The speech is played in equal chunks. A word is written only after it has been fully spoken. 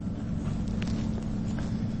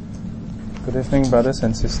Good evening, brothers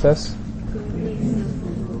and sisters.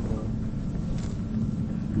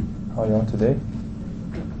 How are you all today?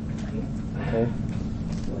 Okay.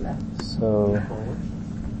 So,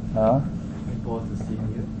 Looking forward to seeing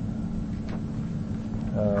you.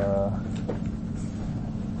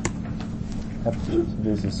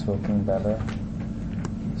 This is working better.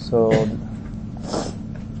 So,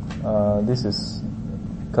 this is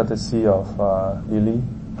courtesy of Lily,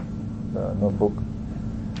 the notebook.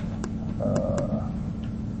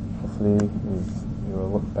 Hopefully it will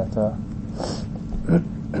work better.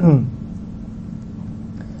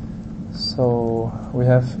 So we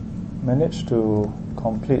have managed to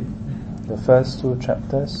complete the first two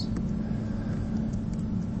chapters.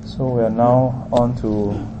 So we are now on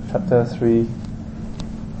to chapter 3.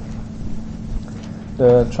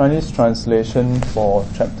 The Chinese translation for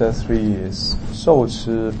chapter 3 is 受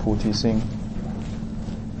持菩提心.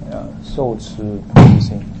 Yeah, 受持菩提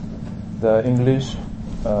心. The English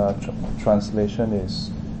translation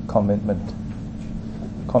is commitment.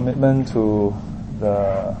 Commitment to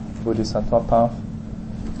the Bodhisattva path,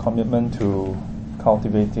 commitment to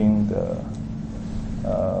cultivating the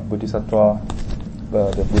Bodhisattva,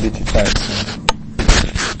 the Bodhicitta.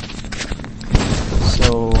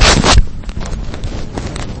 So,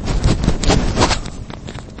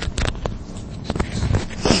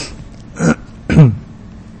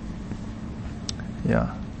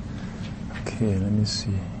 yeah. Okay, let me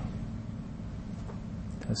see.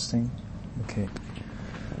 Testing. Okay.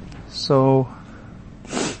 So,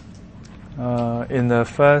 in the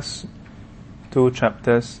first two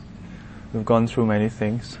chapters, we've gone through many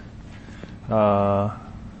things.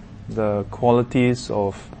 The qualities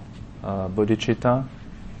of bodhicitta,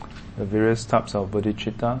 the various types of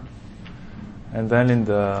bodhicitta. And then in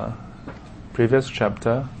the previous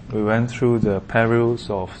chapter, we went through the perils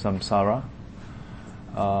of samsara.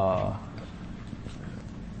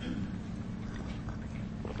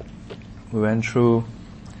 We went through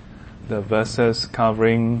the verses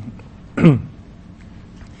covering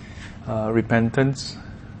repentance,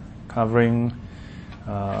 covering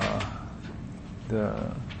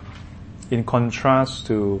in contrast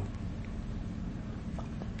to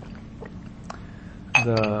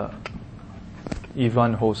the evil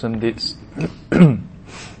and wholesome deeds,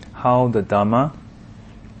 how the Dhamma,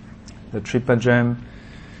 the Tripajam,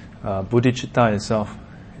 bodhicitta itself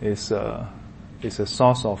is a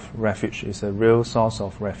source of refuge, is a real source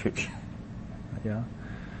of refuge. Yeah.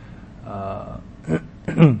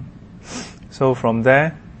 So from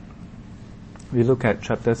there, we look at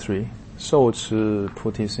chapter 3, 受持菩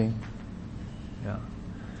提心. Yeah.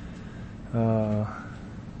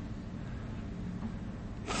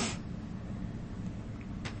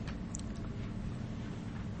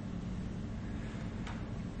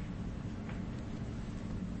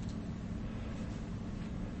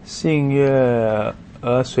 信悦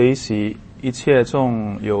而随喜一切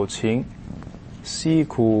众有情，悉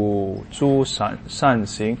苦诸善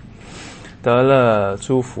行，得乐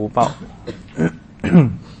诸福报.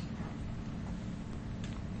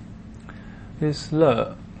 This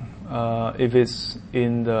le, if it's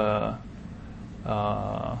in the,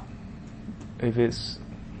 if it's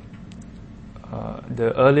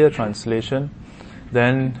the earlier translation,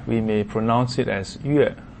 then we may pronounce it as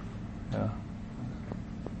yue. Yeah.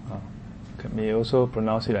 May also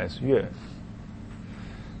pronounce it as yue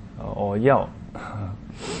or yao.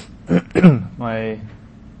 My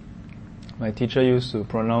teacher used to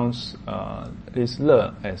pronounce this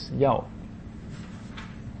le as yao.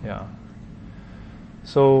 Yeah.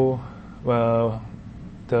 So, well,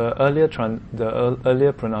 the earlier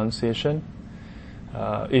pronunciation,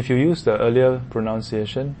 if you use the earlier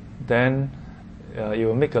pronunciation, then it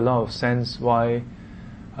will make a lot of sense why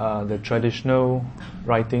the traditional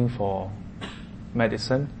writing for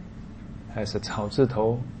medicine has a 草字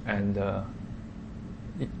头 and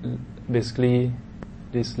basically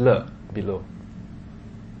this le below.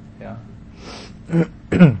 Yeah.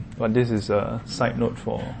 But this is a side note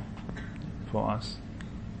for us.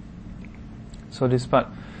 So this part,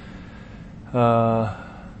 to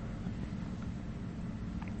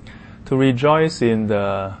rejoice in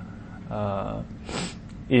the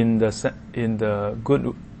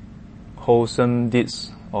good, wholesome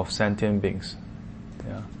deeds of sentient beings.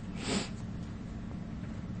 Yeah.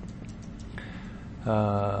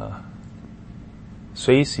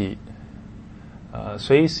 随喜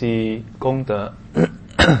随喜功德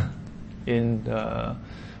in the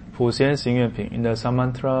普贤行愿品 in the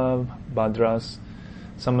Samantra Bhadras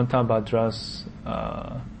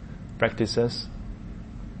practices.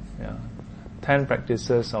 Yeah. 10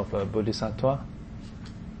 practices of a Bodhisattva.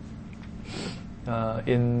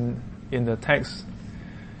 In in the text,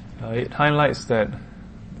 it highlights that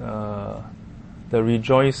the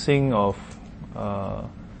rejoicing of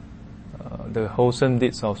the wholesome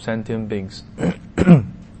deeds of sentient beings.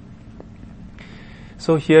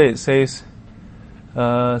 So here it says,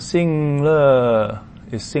 幸乐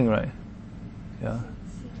is 幸, right? Yeah.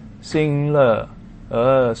 幸乐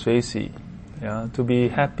而随喜, yeah, to be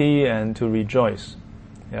happy and to rejoice.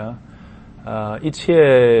 Yeah. 一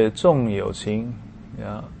切众有情,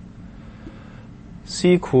 yeah.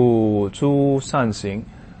 息苦诸善行,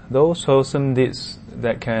 those wholesome deeds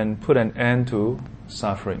that can put an end to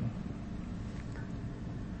suffering.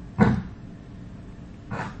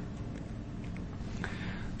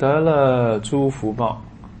 得了诸福报,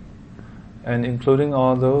 and including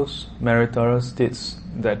all those meritorious deeds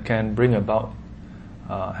that can bring about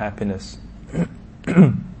happiness.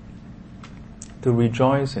 To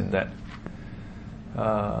rejoice in that.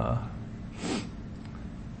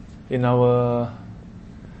 In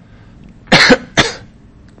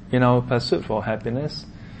our pursuit for happiness,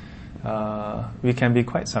 we can be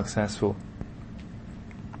quite successful.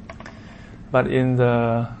 But in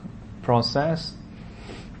the process,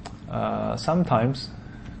 sometimes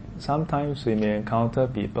we may encounter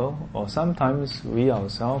people, or sometimes we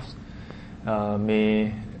ourselves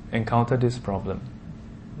may encounter this problem.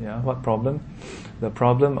 Yeah, what problem? The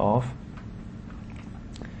problem of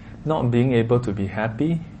not being able to be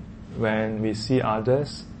happy when we see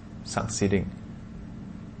others succeeding.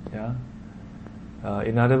 Yeah.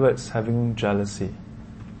 In other words, having jealousy.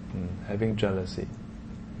 Having jealousy.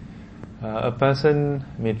 A person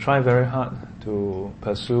may try very hard to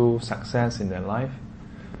pursue success in their life,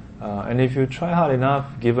 and if you try hard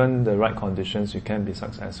enough, given the right conditions, you can be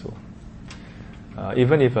successful.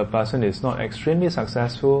 Even if a person is not extremely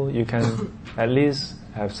successful, you can at least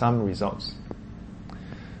have some results.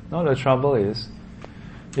 Now the trouble is,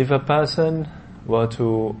 if a person were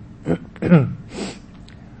to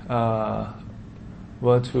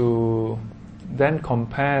then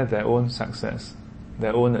compare their own success,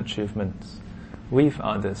 their own achievements with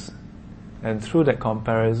others, and through that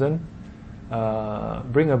comparison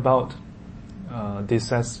bring about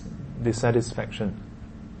dissatisfaction.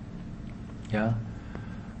 Yeah.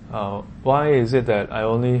 Why is it that I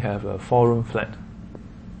only have a 4-room flat?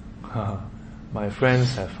 My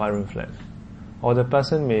friends have 5-room flat. Or the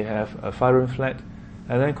person may have a 5-room flat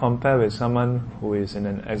and then compare with someone who is in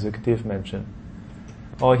an executive mansion.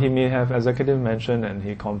 Or he may have executive mansion and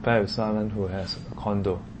he compares with someone who has a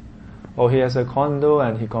condo. Or he has a condo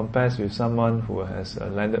and he compares with someone who has a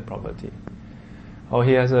landed property. Or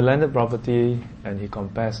he has a landed property and he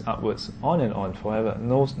compares upwards, on and on, forever,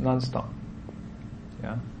 non-stop.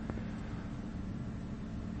 Yeah.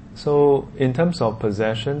 So, in terms of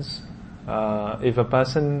possessions, if a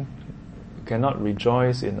person cannot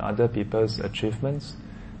rejoice in other people's achievements,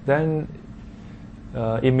 then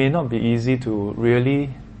it may not be easy to really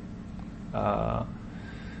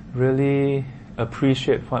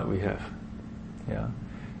appreciate what we have. Yeah.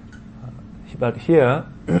 But here,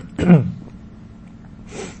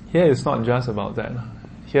 here is not just about that.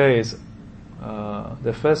 Here is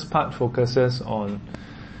the first part focuses on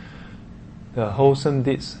the wholesome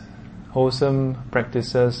deeds, wholesome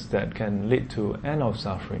practices that can lead to end of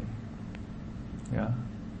suffering. Yeah,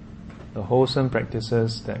 the wholesome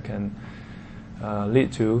practices that can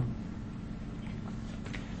lead to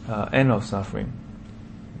end of suffering.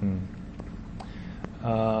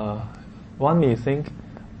 One may think,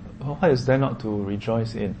 what is there not to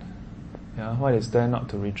rejoice in? Yeah, what is there not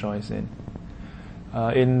to rejoice in?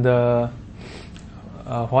 In the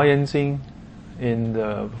Hua Yan Jing, in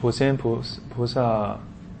the 普贤菩萨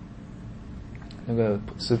那个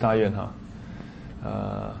十大愿哈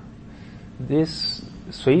，this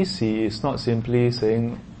随喜 is not simply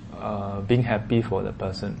saying being happy for the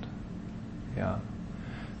person. Yeah,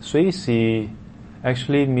 随喜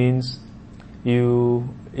actually means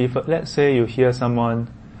if let's say you hear someone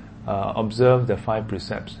observe the 5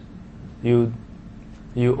 precepts, you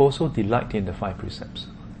also delight in the 5 precepts.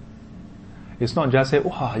 It's not just say,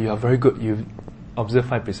 wow, you are very good, you observe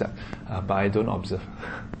 5 precepts, but I don't observe.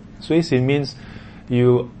 随喜 means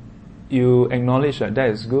you acknowledge that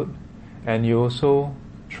is good, and you also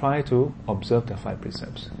try to observe the 5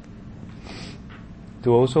 precepts.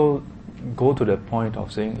 To also go to the point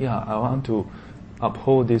of saying, yeah, I want to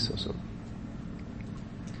uphold this also.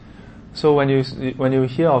 So when you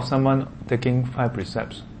hear of someone taking 5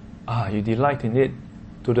 precepts, you delight in it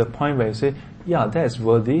to the point where you say, yeah, that is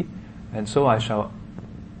worthy, and so I shall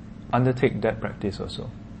undertake that practice also.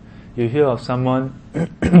 You hear of someone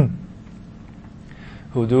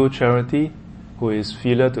who do charity, who is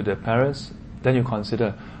filial to their parents, Then you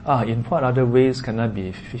consider, in what other ways can I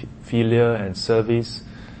be filial and service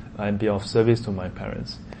and be of service to my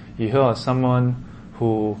parents? You hear of someone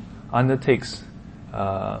who undertakes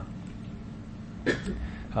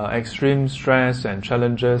extreme stress and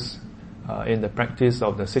challenges in the practice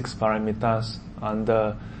of the 6 paramitas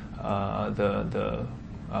under the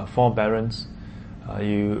forbearance.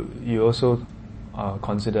 You also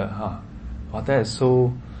consider, that is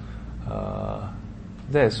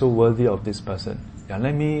so worthy of this person. Yeah,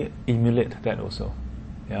 let me emulate that also.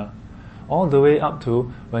 Yeah, all the way up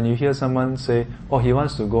to when you hear someone say, he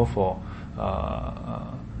wants to go for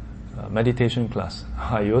meditation class.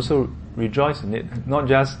 You also rejoice in it. Not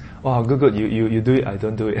just, good, you do it, I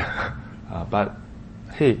don't do it. But,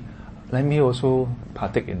 hey, let me also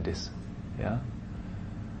partake in this. Yeah.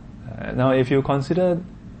 Now, if you consider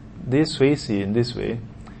this Sui Si in this way,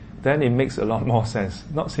 then it makes a lot more sense.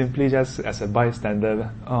 Not simply just as a bystander,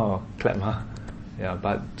 clap, yeah,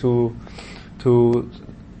 but to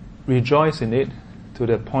rejoice in it to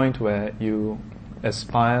the point where you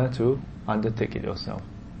aspire to undertake it yourself.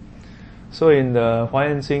 So in the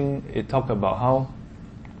Huayan Xing, it talked about how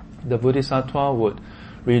the Bodhisattva would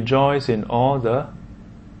rejoice in all the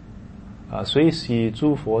Sui Si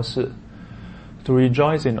Zhu Fo Si, to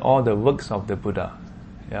rejoice in all the works of the Buddha,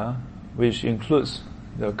 yeah, which includes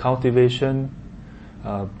the cultivation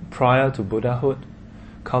prior to Buddhahood,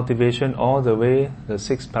 cultivation all the way, the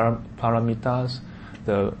 6 paramitas,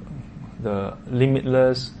 the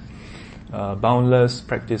limitless, boundless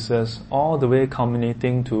practices, all the way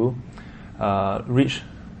culminating to reach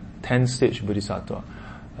 10th stage Bodhisattva.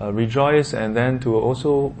 Rejoice and then to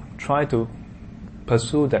also try to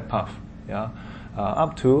pursue that path, yeah,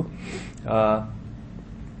 up to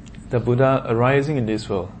the Buddha arising in this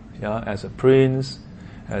world, yeah, as a prince,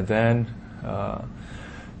 and then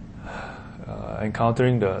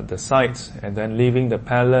encountering the sights, and then leaving the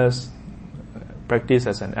palace, practice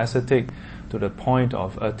as an ascetic, to the point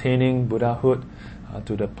of attaining Buddhahood,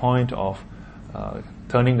 to the point of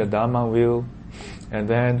turning the Dharma wheel, and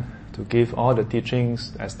then to give all the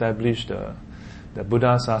teachings, establish the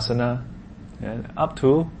Buddha Sasana, and up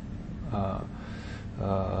to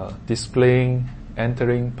displaying,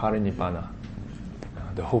 entering Parinibbana,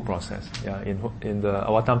 the whole process. Yeah, in the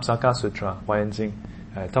Avatamsaka Sutra, Huayan Xing,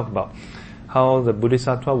 I talk about how the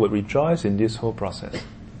Bodhisattva would rejoice in this whole process.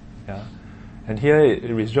 Yeah, and here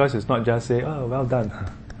rejoice is not just say, well done,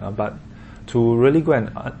 but to really go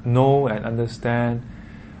and know and understand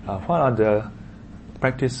what are the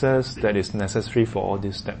practices that is necessary for all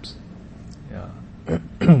these steps. Yeah.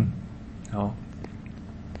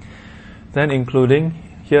 Then including,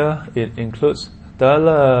 here it includes 得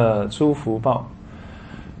乐诸福报.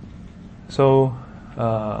 So,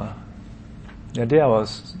 the day I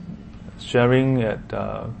was sharing at,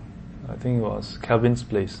 I think it was Calvin's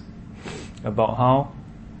place, about how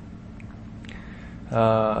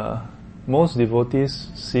most devotees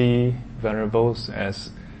see venerables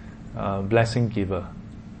as blessing giver.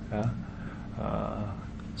 Yeah?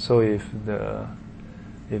 So if the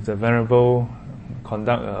venerable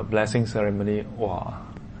conduct a blessing ceremony,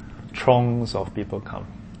 throngs of people come.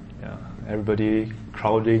 Yeah, everybody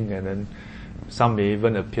crowding, and then some may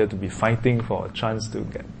even appear to be fighting for a chance to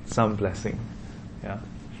get some blessing. Yeah,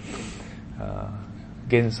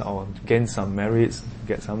 gain some merits,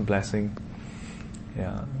 get some blessing.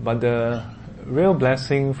 Yeah, but the real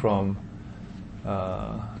blessing from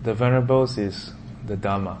the venerables is the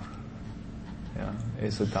Dharma. Yeah,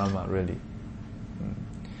 it's the Dharma really.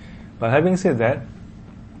 But having said that,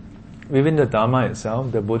 within the Dharma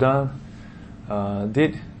itself, the Buddha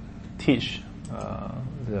did teach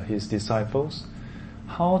his disciples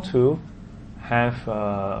how to have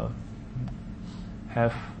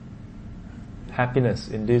happiness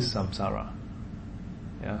in this samsara.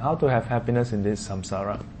 Yeah, how to have happiness in this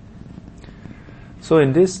samsara. So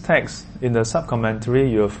in this text, in the sub-commentary,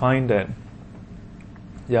 you'll find that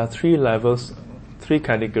there are 3 levels, 3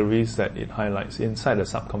 categories that it highlights inside the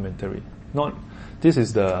sub-commentary. This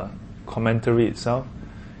is the commentary itself,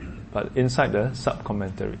 but inside the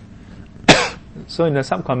sub-commentary. So in the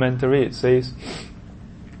sub-commentary it says,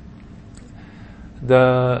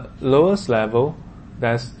 the lowest level,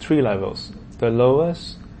 there's 3 levels. The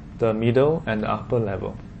lowest, the middle, and the upper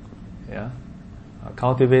level. Yeah,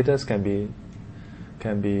 cultivators can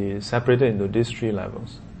be separated into these 3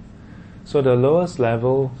 levels. So the lowest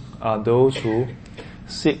level are those who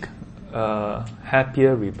seek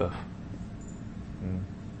happier rebirth.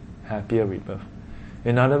 Happier rebirth.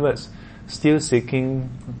 In other words, still seeking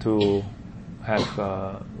to have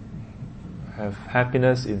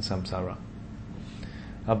happiness in samsara.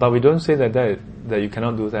 But we don't say that you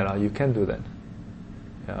cannot do that. You can do that.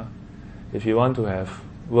 Yeah. If you want to have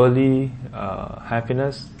worldly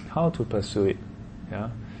happiness, how to pursue it? Yeah.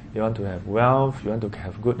 You want to have wealth. You want to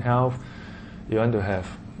have good health. You want to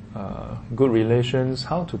have good relations.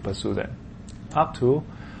 How to pursue that? Up to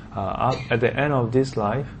at the end of this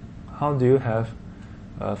life, how do you have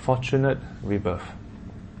a fortunate rebirth?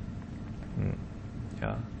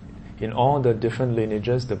 Yeah. In all the different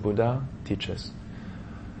lineages, the Buddha teaches.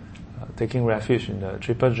 Taking refuge in the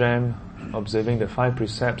Triple Gem, observing the 5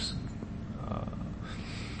 precepts,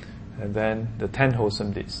 and then the 10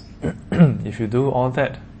 wholesome deeds. If you do all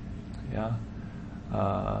that, yeah,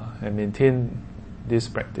 and maintain this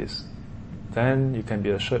practice, then you can be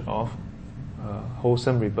assured of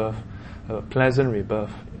wholesome rebirth, a pleasant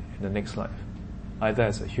rebirth in the next life, either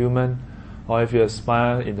as a human or if you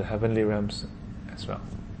aspire in the heavenly realms as well.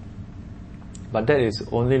 But that is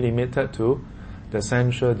only limited to the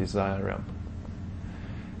sensual desire realm.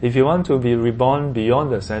 If you want to be reborn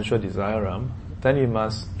beyond the sensual desire realm, then you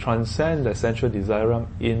must transcend the sensual desire realm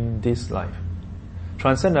in this life.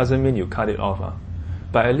 Transcend doesn't mean you cut it off,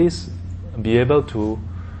 but at least be able to,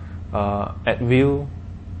 at will,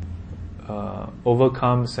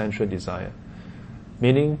 overcome sensual desire.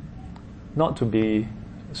 Meaning, not to be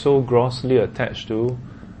so grossly attached to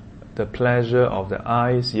the pleasure of the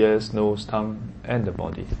eyes, ears, nose, tongue, and the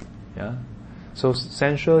body. Yeah. So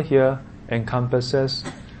sensual here encompasses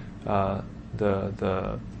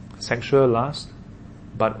the sexual lust,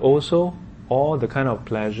 but also all the kind of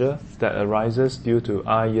pleasure that arises due to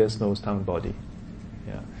eye, ears, nose, tongue, body.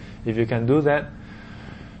 Yeah. If you can do that,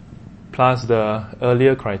 plus the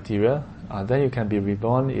earlier criteria, then you can be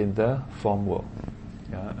reborn in the form world,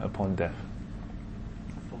 yeah, upon death.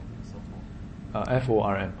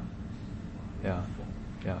 Form. Yeah,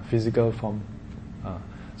 yeah, physical form.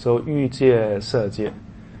 So 欲界, 色界.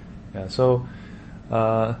 Yeah. So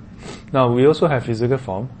now we also have physical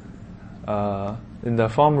form. In the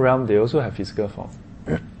form realm, they also have physical form,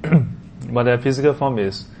 but their physical form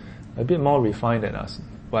is a bit more refined than us.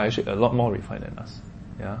 Well, actually, a lot more refined than us.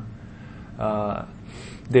 Yeah.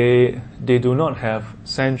 They do not have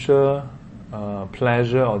sensual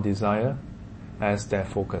pleasure or desire as their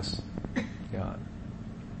focus. Yeah.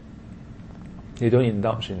 They don't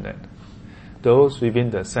indulge in that. Those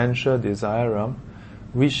within the sensual desire realm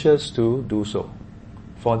wishes to do so.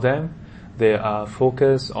 For them, they are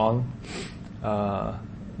focused on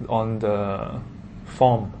the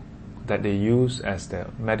form that they use as their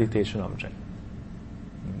meditation object.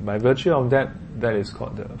 By virtue of that, that is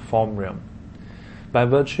called the form realm. By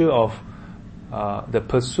virtue of the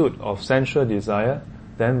pursuit of sensual desire,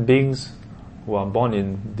 then beings who are born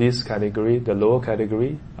in this category, the lower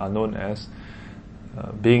category, are known as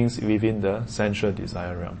beings within the sensual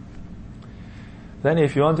desire realm. Then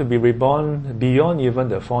if you want to be reborn beyond even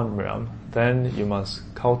the form realm, then you must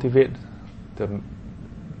cultivate the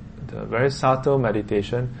very subtle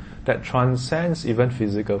meditation that transcends even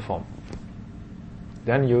physical form.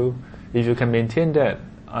 Then if you can maintain that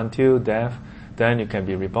until death, then you can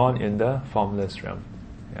be reborn in the formless realm.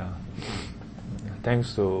 Yeah.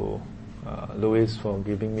 Thanks to Louise for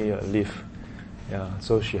giving me a lift. Yeah,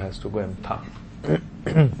 so she has to go and park.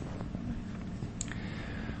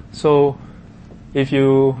 So, if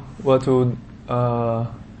you were to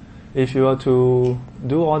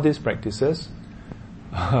do all these practices,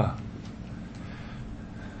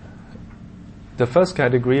 the first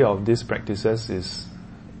category of these practices is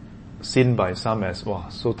seen by some as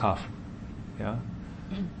so tough. Yeah,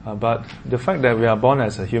 but the fact that we are born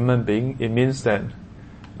as a human being, it means that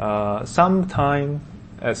at some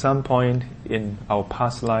point in our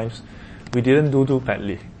past lives, we didn't do too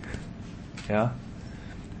badly. Yeah,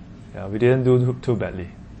 we didn't do too badly.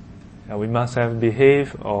 We must have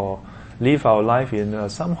behaved or live our life in a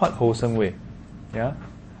somewhat wholesome way. Yeah,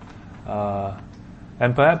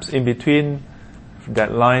 and perhaps in between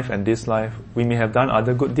that life and this life, we may have done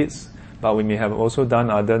other good deeds, but we may have also done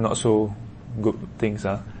other not so good things.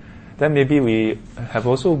 Then maybe we have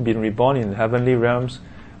also been reborn in heavenly realms,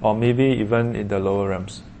 or maybe even in the lower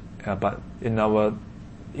realms. But in our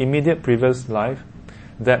immediate previous life,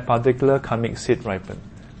 that particular karmic seed ripened.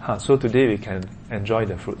 So today we can enjoy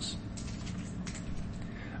the fruits.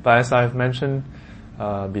 But as I've mentioned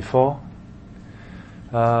before,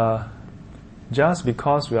 just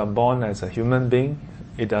because we are born as a human being,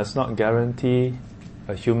 it does not guarantee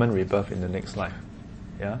a human rebirth in the next life.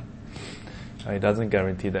 Yeah, it doesn't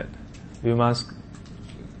guarantee that. We must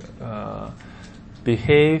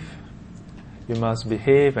behave. You must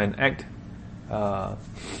behave and act, and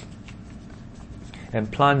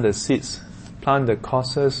plant the seeds, plant the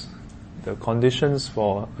causes the conditions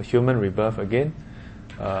for a human rebirth again,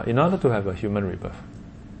 in order to have a human rebirth.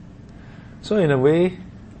 So in a way,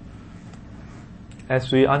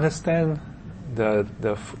 as we understand the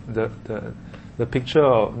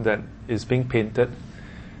picture that is being painted,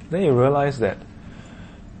 then you realize that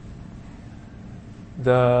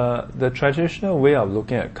the traditional way of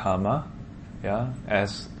looking at karma,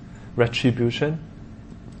 as retribution,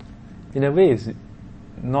 in a way is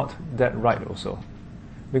not that right also,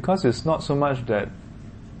 because it's not so much that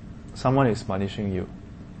someone is punishing you.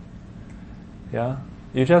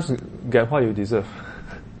 You just get what you deserve.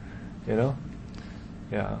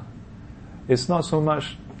 It's not so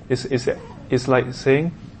much. It's like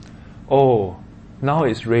saying, oh, now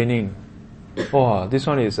it's raining. Oh, this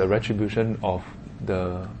one is a retribution of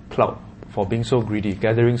the cloud for being so greedy,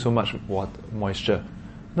 gathering so much moisture.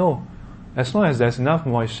 No, as long as there's enough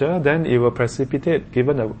moisture, then it will precipitate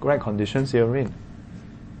given the right conditions. It will rain.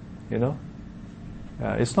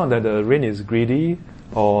 It's not that the rain is greedy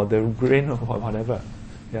or the rain or whatever.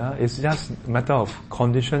 It's just a matter of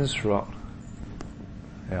conditions throughout.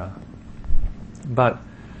 But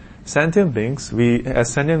sentient beings, we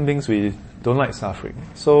don't like suffering.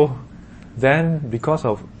 So then, because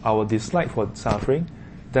of our dislike for suffering,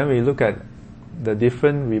 then we look at the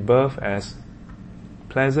different rebirth as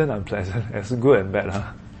pleasant, unpleasant, as good and bad.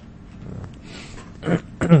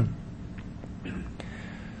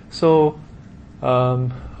 So,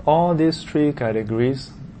 all these three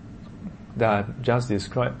categories that I just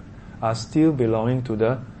described are still belonging to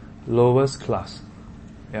the lowest class.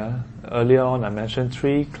 Earlier on I mentioned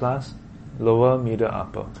 3 class: lower, middle,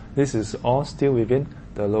 upper. This is all still within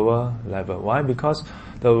the lower level. Why? Because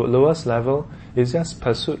the lowest level is just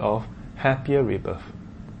pursuit of happier rebirth.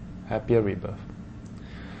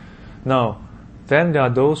 Now, then there are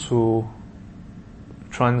those who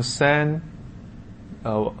transcend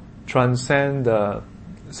the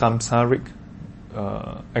samsaric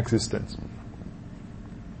existence,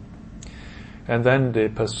 and then they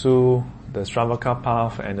pursue the Shravaka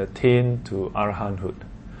path and attain to arahanthood,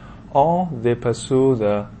 or they pursue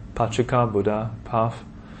the Pacceka Buddha path,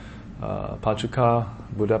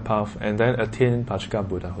 and then attain Pacceka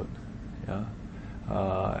Buddhahood.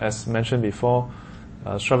 As mentioned before,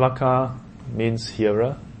 Shravaka means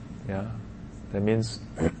hearer. That means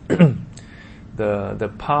the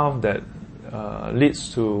path that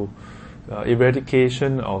leads to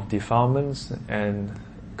eradication of defilements and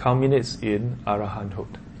culminates in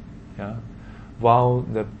arahanthood. While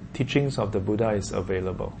the teachings of the Buddha is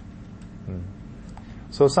available.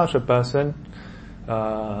 So such a person,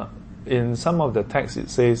 in some of the texts it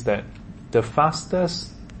says that the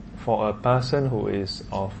fastest for a person who is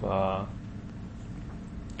of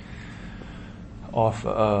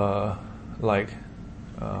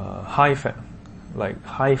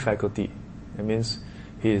high faculty. It means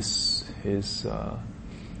he's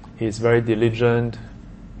very diligent,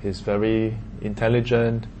 he's very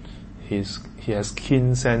intelligent, he has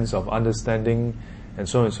keen sense of understanding, and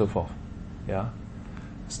so on and so forth.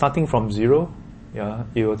 Starting from 0,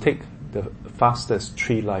 it will take the fastest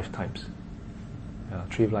 3 lifetimes.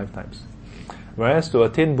 3 lifetimes. Whereas to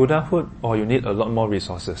attain Buddhahood, you need a lot more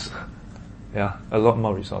resources. A lot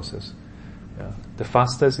more resources. The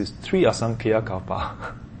fastest is 3 asankhya kalpa.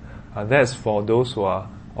 That's for those who are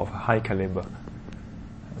of high caliber.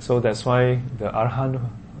 So that's why the Arahant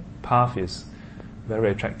path is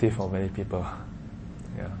very attractive for many people.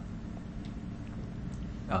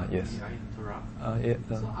 Yes. May I interrupt?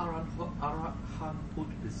 So Arahanthood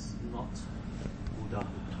is not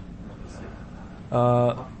Buddhahood,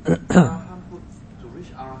 Arahanthood, to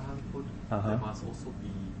reach Arahanthood, there must also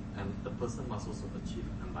be, and the person must also achieve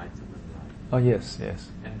enlightenment, right? Yes.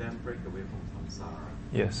 And then break away from samsara.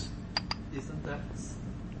 Yes. Isn't that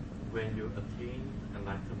when you attain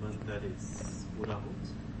enlightenment that is Buddhahood?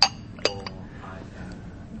 Or I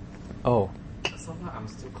am... Sometimes I'm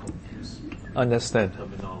still confused. Understand.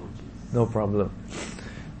 Terminologies. No problem.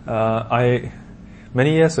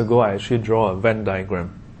 Many years ago I actually draw a Venn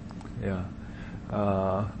diagram.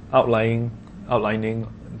 Outlining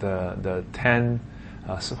the 10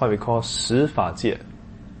 what we call 十法界,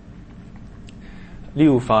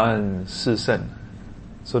 六凡四圣.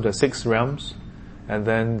 So the 6 realms, and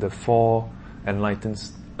then the 4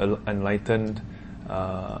 enlightened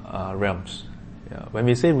realms. When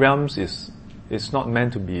we say realms, it's not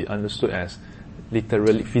meant to be understood as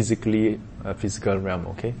literally physically a physical realm.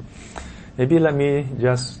 Okay, maybe let me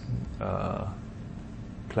just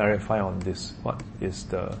clarify on this. What is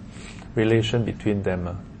the relation between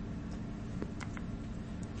them?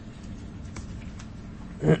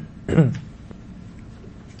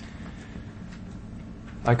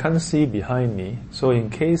 I can't see behind me. So in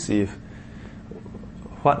case if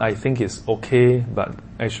what I think is okay, but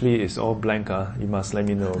actually it's all blank, you must let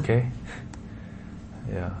me know, okay?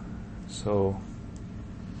 Yeah. So,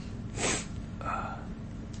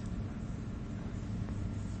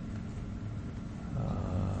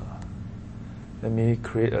 let me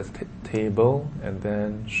create a table and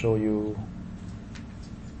then show you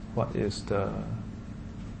what is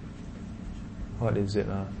it?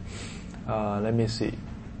 Let me see.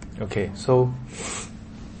 Okay, so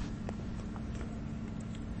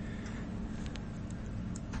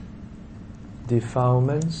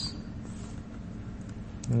defilements,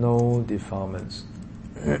 no defilements.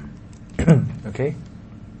 Okay?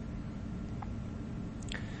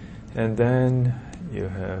 And then you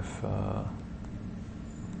have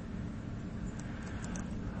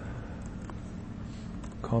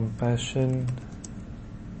compassion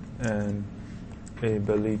and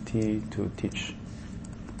ability to teach.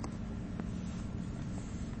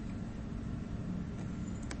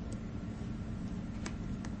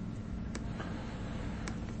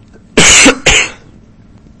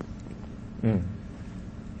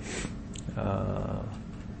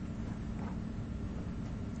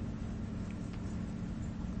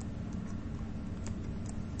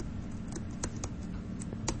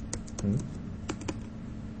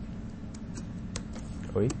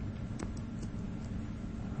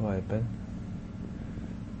 What happened?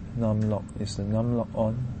 Num lock. Is the num lock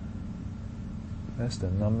on? That's the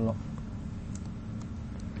num lock.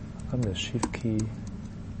 How come the shift key?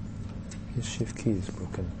 His shift key is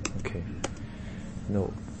broken. Okay.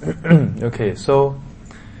 No. Okay, so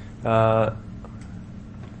how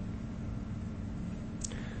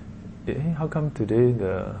come today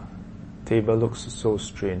the table looks so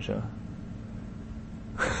strange?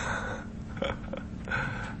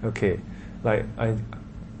 Okay, like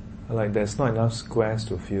there's not enough squares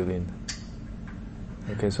to fill in.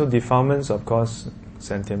 Okay, so defilements, of course,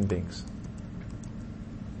 sentient beings.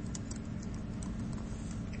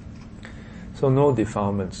 So no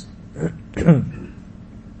defilements.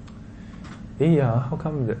 How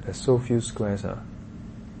come there's so few squares?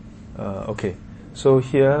 Okay, so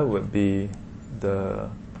here would be the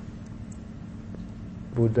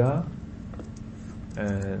Buddha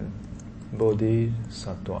and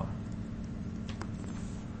Bodhisattva.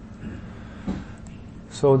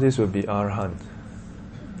 So this would be Arhat.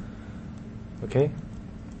 Okay?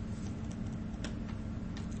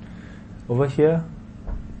 Over here,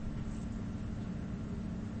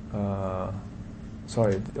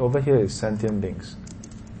 over here is sentient beings.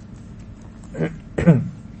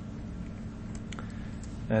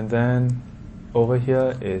 And then over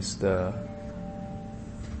here is the...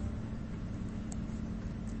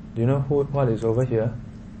 Do you know what is over here?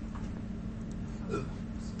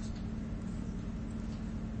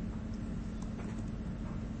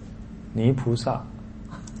 Ni Pusa.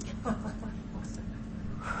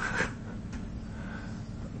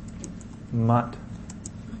 Mat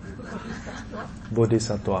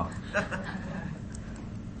Bodhisattva.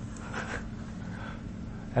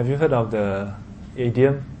 Have you heard of the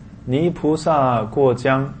idiom? Ni Pusa Guo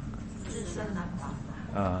Jiang.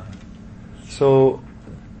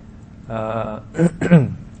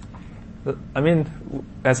 I mean,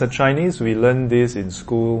 as a Chinese, we learn this in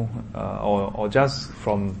school or just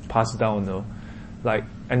from passed down, no?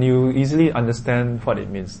 And you easily understand what it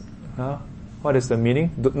means. What is the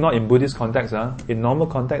meaning? Not in Buddhist context. In normal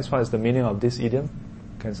context, what is the meaning of this idiom?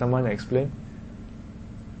 Can someone explain?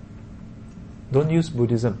 Don't use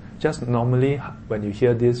Buddhism. Just normally, when you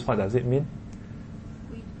hear this, what does it mean?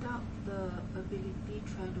 Without the ability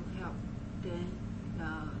try to help, then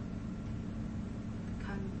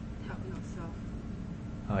can't help yourself.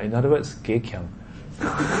 In other words, gei kiang.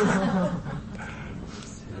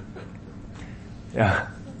 Yeah.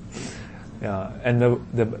 Yeah, and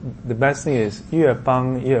the best thing is 越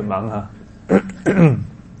帮越忙.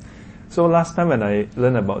 So last time when I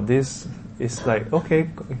learned about this, it's like, okay,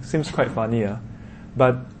 it seems quite funny,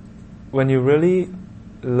 but when you really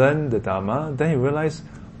learn the Dharma, then you realize,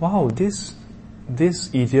 wow, this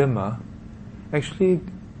idiom actually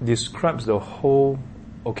describes the whole,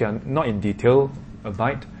 okay, not in detail a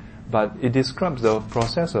bite, but it describes the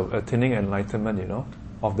process of attaining enlightenment,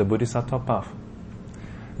 of the Bodhisattva path.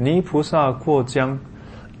 Ni Pusa Guo Jiang.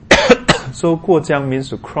 So Guo Jiang means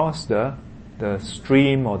to cross the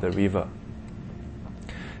stream or the river.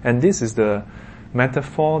 And this is the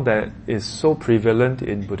metaphor that is so prevalent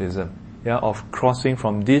in Buddhism, of crossing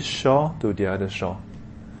from this shore to the other shore.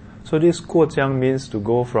 So this Guo Jiang means to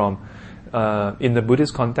go from, in the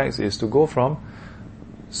Buddhist context, is to go from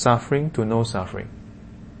suffering to no suffering.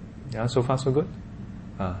 Yeah, so far so good?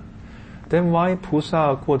 Then why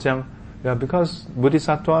Pusa Guojiang? Yeah, because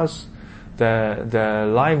Bodhisattvas, their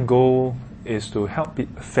life goal is to help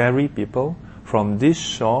ferry people from this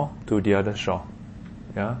shore to the other shore.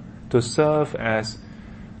 Yeah, to serve as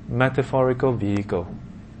metaphorical vehicle.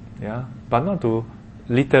 Yeah, but not to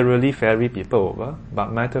literally ferry people over,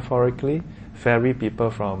 but metaphorically ferry people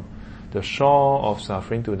from the shore of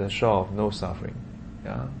suffering to the shore of no suffering.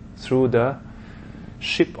 Yeah, through the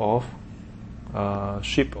ship of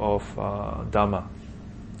Dharma.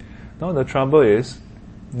 Now the trouble is,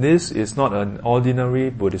 this is not an ordinary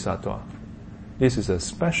Bodhisattva. This is a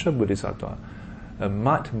special Bodhisattva, a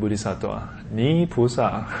Mat Bodhisattva, Ni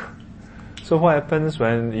Pusa. So what happens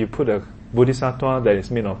when you put a Bodhisattva that is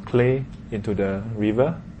made of clay into the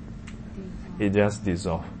river? It just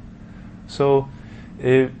dissolves. So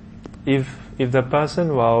if the person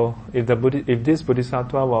if this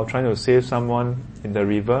Bodhisattva while trying to save someone in the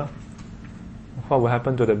river, what will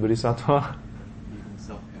happen to the Bodhisattva?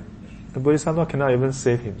 The Bodhisattva cannot even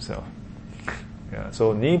save himself. Yeah,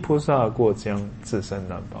 so Ni Pusa Guo Jiang Zi Shen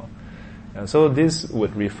Nan Bao. So this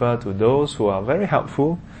would refer to those who are very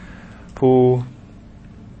helpful, who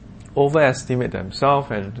overestimate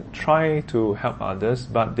themselves and try to help others,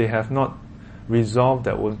 but they have not resolved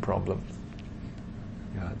their own problem.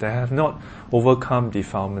 Yeah, they have not overcome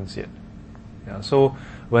defilements yet. Yeah, so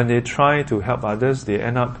when they try to help others, they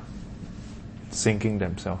end up sinking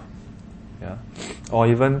themselves. Yeah, or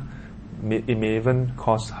even it may even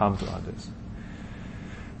cause harm to others.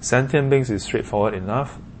 Sentient beings is straightforward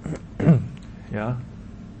enough. Yeah.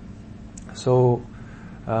 So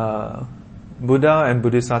Buddha and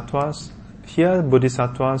Bodhisattvas, here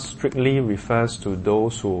Bodhisattvas strictly refers to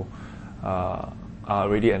those who are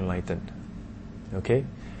already enlightened. Okay?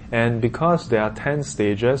 And because there are 10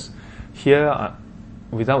 stages, here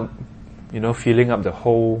without filling up the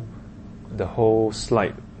whole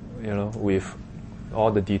slide, with all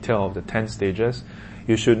the detail of the 10 stages,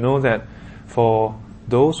 you should know that for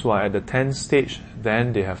those who are at the 10th stage,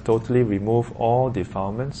 then they have totally removed all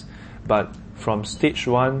defilements. But from stage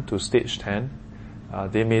 1 to stage 10,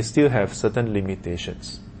 they may still have certain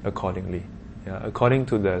limitations accordingly. Yeah, according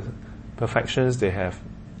to the perfections they have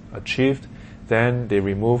achieved, then they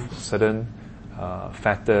remove certain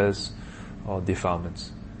fetters or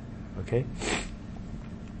defilements. Okay?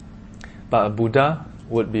 But a Buddha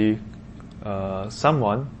would be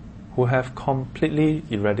someone who have completely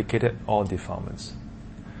eradicated all defilements.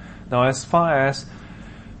 Now, as far as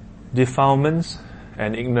defilements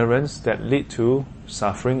and ignorance that lead to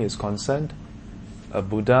suffering is concerned, a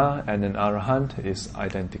Buddha and an Arahant is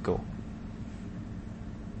identical.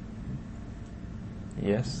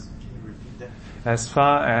 Yes? Can you repeat that? As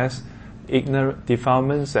far as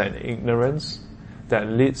defilements and ignorance that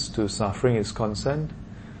leads to suffering is concerned,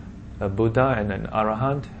 a Buddha and an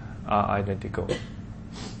Arahant are identical.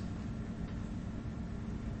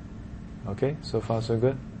 Okay, so far so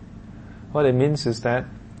good. What it means is that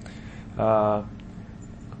a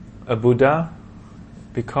Buddha,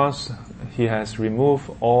 because he has removed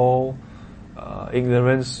all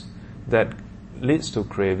ignorance that leads to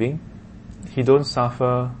craving, he don't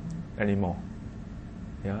suffer anymore.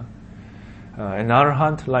 Yeah, an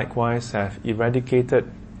Arahant likewise have eradicated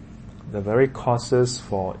the very causes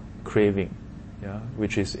for craving,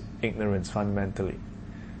 which is ignorance fundamentally.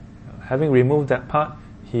 Having removed that part,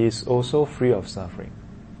 he is also free of suffering.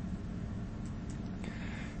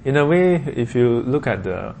 In a way, if you look at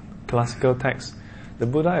the classical text, the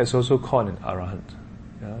Buddha is also called an Arahant,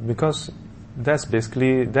 because that's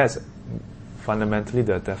fundamentally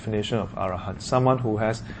the definition of Arahant, someone who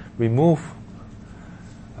has removed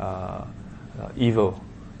evil,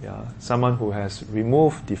 someone who has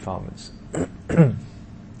removed defilements.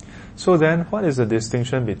 So then, what is the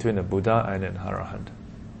distinction between a Buddha and an Arahant?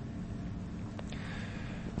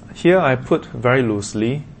 Here I put very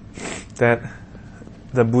loosely that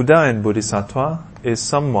the Buddha and Bodhisattva is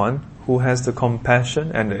someone who has the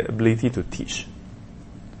compassion and the ability to teach.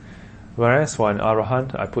 Whereas for an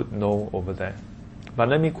Arahant, I put no over there. But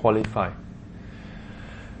let me qualify.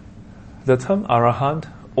 The term Arahant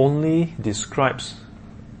only describes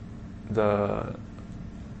the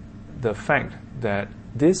fact that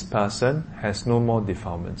this person has no more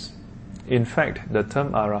defilements. In fact, the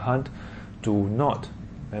term Arahant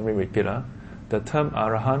let me repeat, the term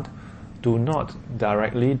Arahant do not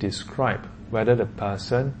directly describe whether the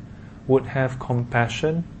person would have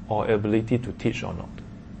compassion or ability to teach or not.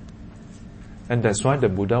 And that's why the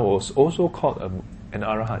Buddha was also called an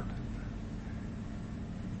Arahant.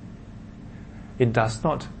 It does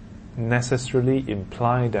not necessarily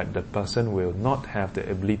imply that the person will not have the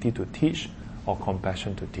ability to teach or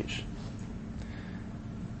compassion to teach.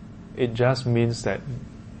 it just means that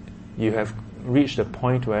you have reached a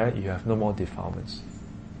point where you have no more defilements.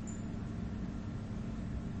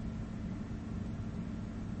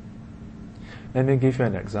 Let me give you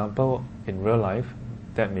an example in real life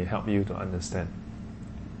that may help you to understand.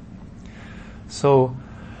 So,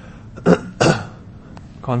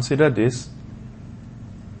 consider this.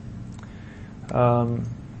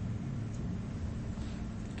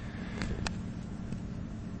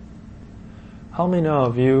 How many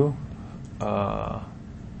of you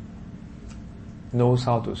knows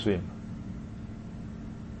how to swim?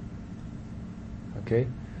 Okay,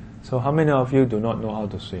 so how many of you do not know how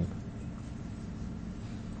to swim?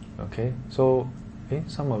 Okay, so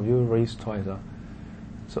some of you raised twice.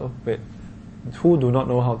 So wait, who do not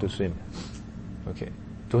know how to swim? Okay,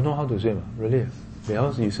 don't know how to swim? Really? Where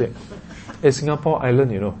else you say? It's Singapore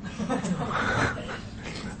island, you know.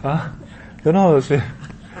 Don't know how to swim.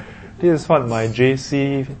 This is what my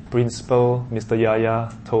JC principal, Mr.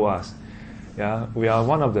 Yaya, told us. Yeah, we are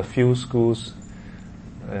one of the few schools,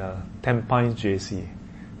 Tampines JC.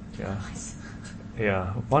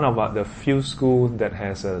 Yeah, one of the few schools that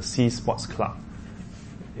has a sea sports club.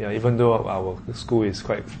 Yeah, even though our school is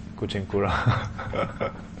quite kuching kura.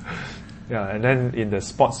 Yeah, and then in the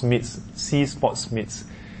sports meets, sea sports meets,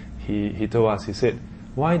 he told us, he said,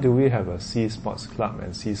 why do we have a sea sports club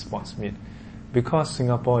and sea sports meet? Because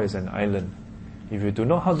Singapore is an island. If you do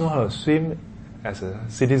not know how to swim as a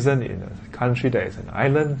citizen in a country that is an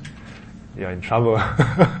island, you are in trouble.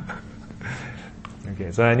 Okay,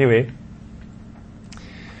 so anyway,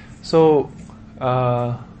 so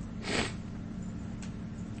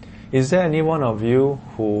is there any one of you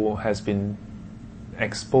who has been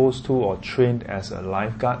exposed to or trained as a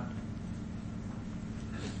lifeguard?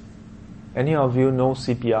 Any of you know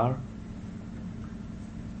CPR?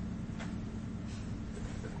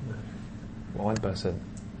 One person.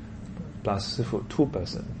 Plus Sifu, 2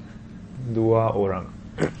 person. Dua orang.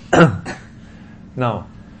 Now,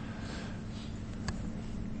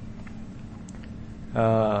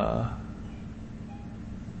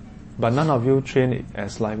 but none of you train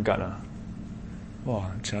as lifeguard.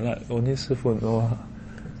 Wow, jialat, only Sifu know.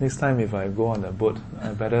 Next time if I go on a boat, I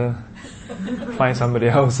better find somebody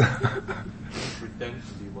else. Pretend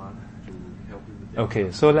to be one to help you with that.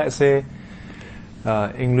 Okay, so let's say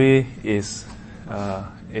Ingrid is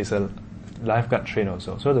a lifeguard trained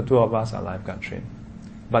also. So the two of us are lifeguard trained.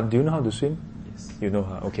 But do you know how to swim? Yes. You know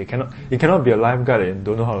how. Okay, you cannot be a lifeguard and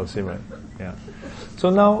don't know how to swim, right? Yeah. So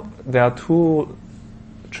now there are 2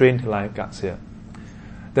 trained lifeguards here.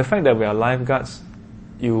 The fact that we are lifeguards,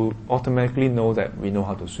 you automatically know that we know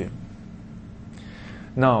how to swim.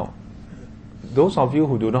 Now, those of you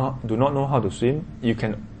who do not know how to swim, you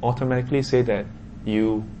can automatically say that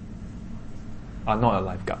you are not a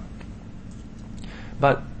lifeguard.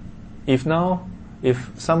 But if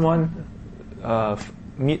someone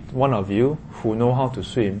meet one of you who know how to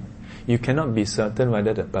swim, you cannot be certain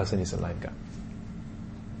whether the person is a lifeguard.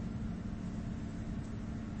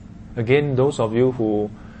 Again, those of you who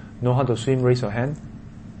know how to swim, raise your hand.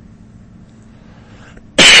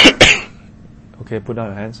 Okay, put down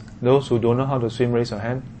your hands. Those who don't know how to swim, raise your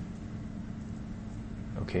hand.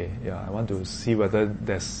 Okay, yeah, I want to see whether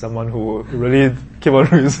there's someone who really keep on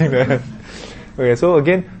raising their hand. Okay, so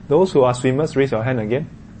again, those who are swimmers, raise your hand again.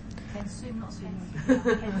 Can swim, not swim.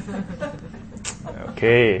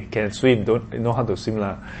 Okay, can swim, don't know how to swim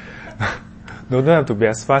lah. Don't have to be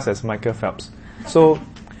as fast as Michael Phelps. So,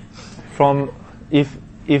 if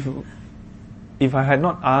I had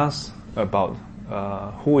not asked about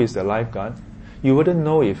who is the lifeguard, you wouldn't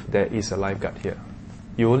know if there is a lifeguard here.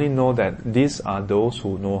 You only know that these are those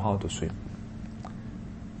who know how to swim.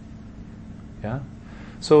 Yeah.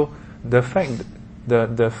 So the fact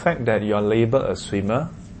that you are labeled a swimmer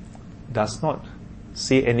does not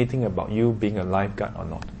say anything about you being a lifeguard or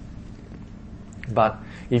not. But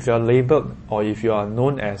if you are labeled, or if you are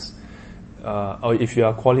known as, or if you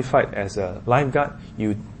are qualified as a lifeguard,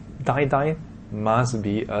 you die must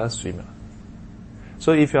be a swimmer.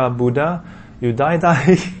 So if you are Buddha, you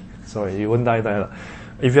die. Sorry, you won't die.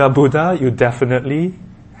 If you are Buddha, you definitely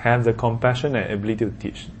have the compassion and ability to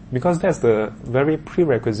teach, because that's the very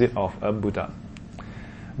prerequisite of a Buddha.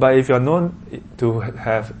 But if you are known to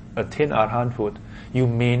have attained arhathood, you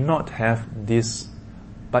may not have this,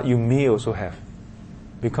 but you may also have,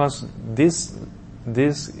 because this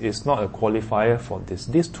is not a qualifier for this.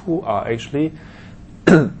 These two are actually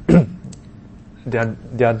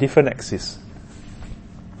they are different axes.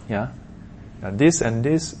 Yeah. This and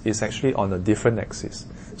this is actually on a different axis.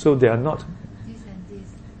 So they are not... This and this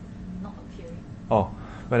not appearing. Oh,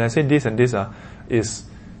 when I say this and this is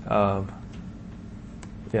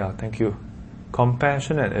Yeah, thank you.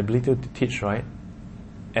 Compassion and ability to teach, right?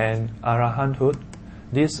 And arahanthood,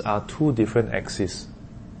 these are two different axes.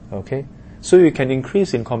 Okay? So you can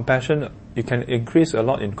increase in compassion, you can increase a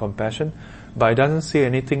lot in compassion, but it doesn't say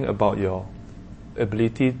anything about your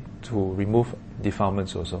ability to remove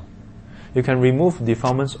defilements also. You can remove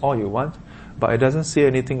defilements all you want, but it doesn't say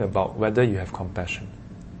anything about whether you have compassion.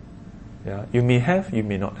 Yeah, you may have, you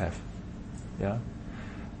may not have. Yeah.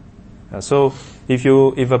 So if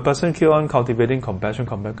a person keep on cultivating compassion,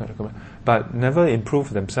 but never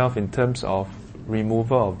improve themselves in terms of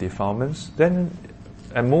removal of defilements, then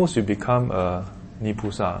at most you become a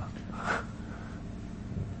nipusa.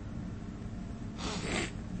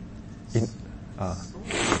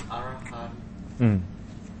 Arahant.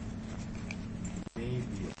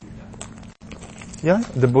 Yeah,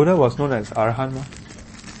 the Buddha was known as Arahant.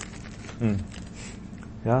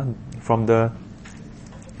 Yeah, from the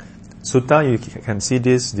Sutta you can see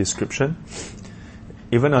this description.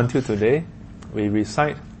 Even until today, we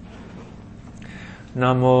recite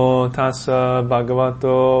Namo Tassa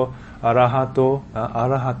Bhagavato Arahato.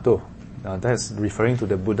 Arahato. Now that's referring to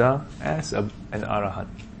the Buddha as an Arahant.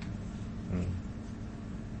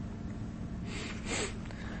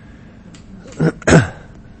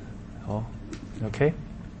 Oh, okay.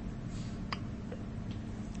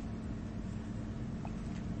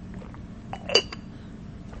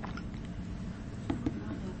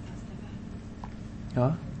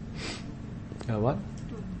 Huh? What?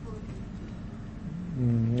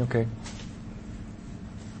 Okay.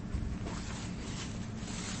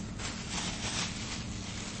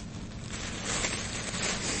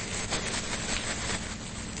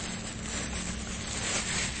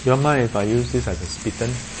 You don't mind if I use this as a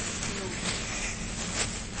spittoon?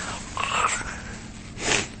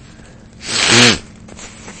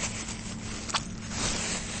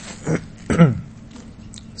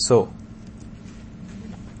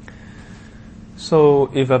 So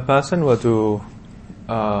if a person were to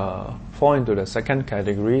fall into the second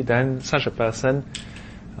category, then such a person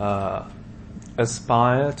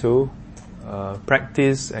aspire to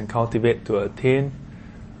practice and cultivate to attain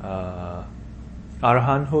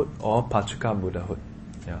Arahanthood or Pacceka Buddhahood.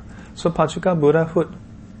 Yeah. So Pacceka Buddhahood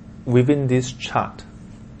within this chart,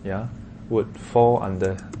 yeah, would fall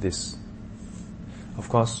under this. Of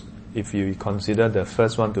course, if you consider the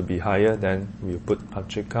first one to be higher, then we put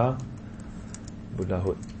Pacceka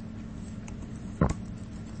Buddhahood.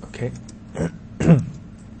 Okay.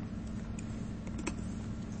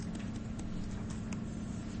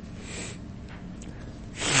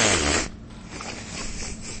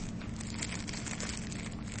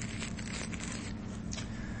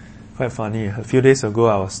 Quite funny. A few days ago,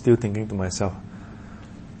 I was still thinking to myself,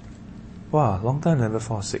 wow, long time never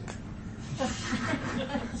fall sick.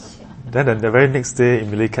 Then the very next day,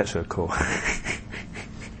 immediately catch a cold.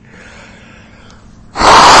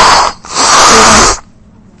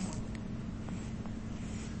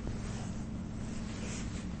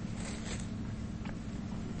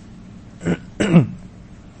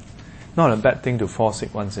 Not a bad thing to fall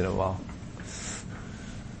sick once in a while.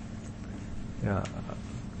 Yeah.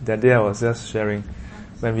 That day I was just sharing,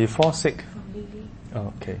 when we fall sick,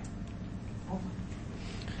 okay.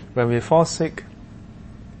 When we fall sick,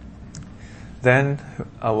 then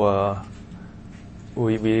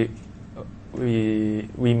we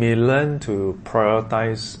may learn to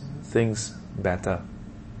prioritize things better.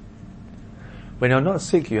 When you're not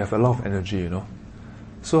sick, you have a lot of energy, you know.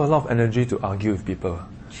 So a lot of energy to argue with people.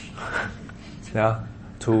 Yeah,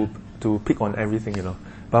 to pick on everything, you know.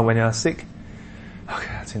 But when you're sick,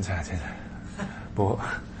 okay, you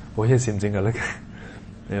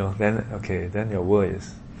know, then your world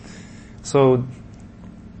is. So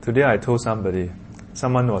today I told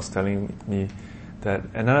someone was telling me that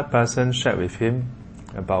another person shared with him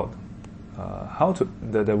about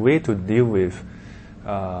the way to deal with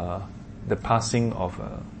the passing of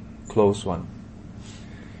a close one.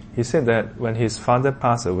 He said that when his father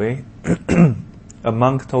passed away, a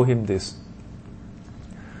monk told him this: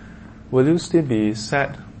 will you still be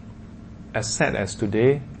sad as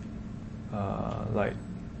today? Like,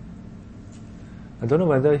 I don't know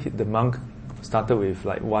whether the monk started with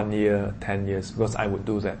like 1 year, 10 years, because I would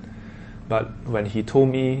do that. But when he told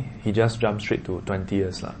me, he just jumped straight to 20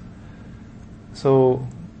 years. So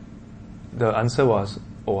the answer was,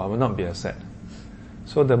 oh, I will not be as sad.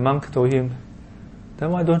 So the monk told him,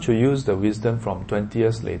 then why don't you use the wisdom from 20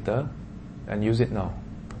 years later and use it now?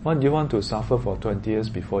 Why do you want to suffer for 20 years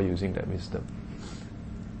before using that wisdom?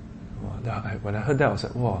 When I heard that, I was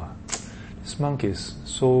like, wow, this monk is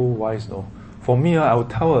so wise, no? For me, I would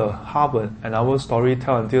tell a half an hour story,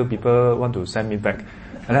 tell until people want to send me back.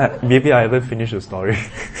 And maybe I haven't finished the story.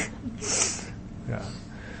 Yeah.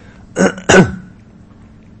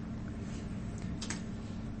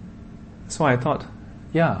 So I thought,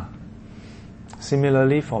 yeah,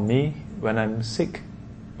 similarly for me, when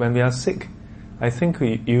we are sick, I think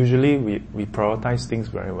we prioritize things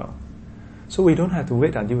very well. So we don't have to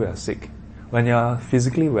wait until we are sick. When you are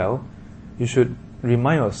physically well, you should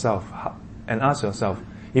remind yourself and ask yourself,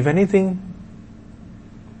 if anything,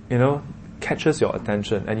 catches your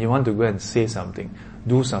attention and you want to go and say something,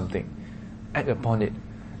 do something, act upon it,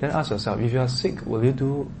 then ask yourself, if you are sick, will you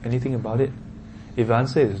do anything about it? If the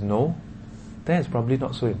answer is no, then it's probably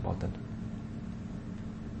not so important.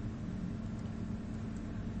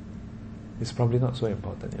 It's probably not so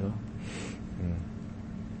important,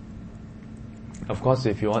 Of course,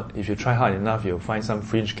 if you try hard enough, you'll find some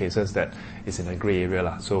fringe cases that is in a grey area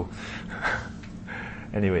lah. So,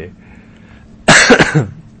 anyway,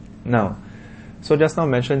 so just now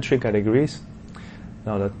mentioned 3 categories.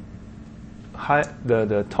 Now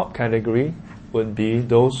the top category would be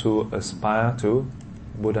those who aspire to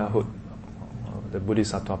Buddhahood, the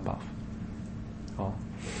Bodhisattva path.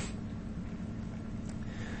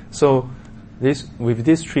 So, with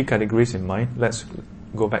these 3 categories in mind, let's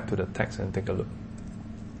go back to the text and take a look.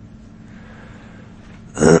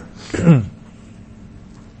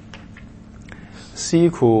 惜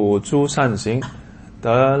苦诸善行，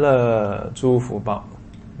得乐诸福报。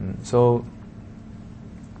So,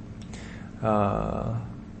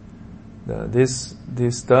 this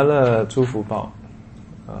得乐诸福报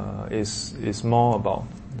is more about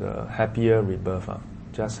the happier rebirth,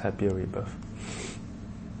 just happier rebirth.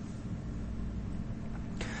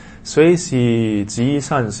 虽喜极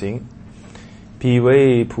善行，彼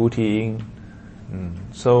为菩提因。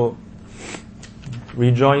So,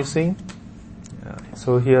 rejoicing.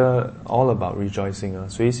 So here, all about rejoicing.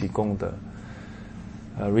 随喜功德.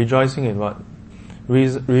 Rejoicing in what?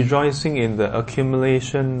 Rejoicing in the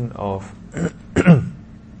accumulation of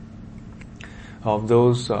of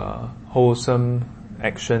those wholesome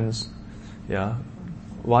actions. Yeah.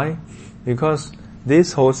 Why? Because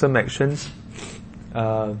these wholesome actions,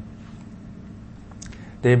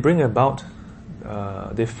 they bring about,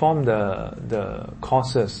 they form the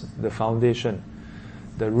causes, the foundation,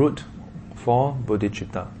 the root for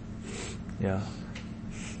bodhicitta. Yeah.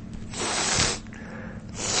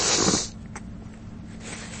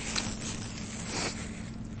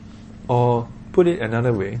 Or put it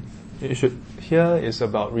another way, here is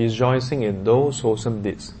about rejoicing in those wholesome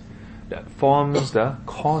deeds that forms the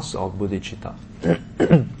cause of bodhicitta.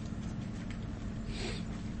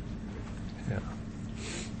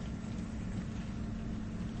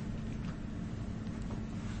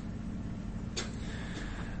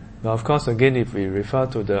 Now, of course, again, if we refer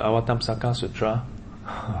to the Avatamsaka Sutra,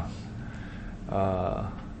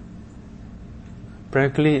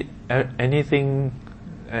 practically anything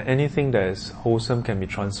that is wholesome can be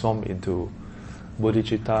transformed into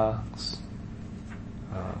bodhicitta's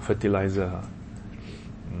fertilizer.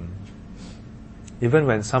 Even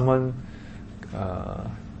when someone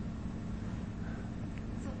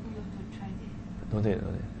So you have to try this. No need.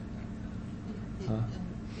 Huh? To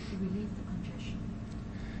release the congestion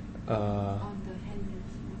on the hand.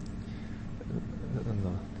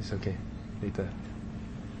 No, it's okay. Later.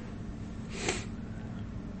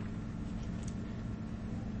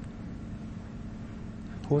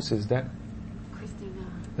 Whose is that? Christina.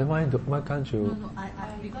 Then why can't you? No, I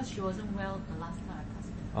because she wasn't well the last time I passed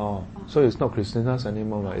it. Oh, so it's not Christina's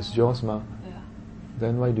anymore, right? It's yours, ma. Yeah.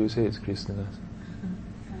 Then why do you say it's Christina's?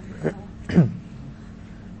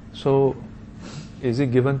 So, is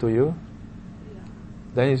it given to you? Yeah.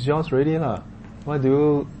 Then it's yours already lah. Why do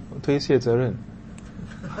you 推卸责任?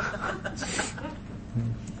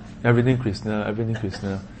 Everything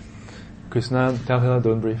Krishna. Krishna, tell her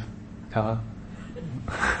don't breathe. Tell her.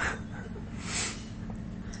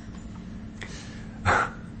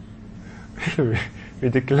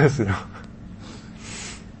 Ridiculous, you know.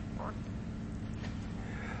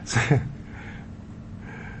 So,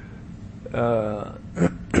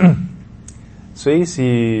 随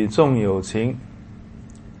喜众有情，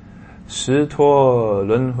实脱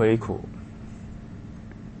轮回苦.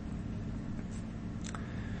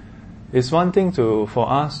 It's one thing for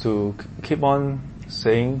us to keep on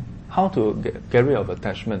saying how to get rid of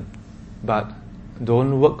attachment, but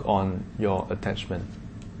don't work on your attachment.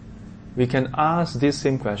 We can ask this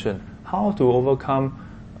same question: how to overcome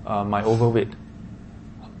my overweight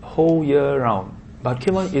whole year round, but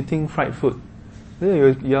keep on eating fried food?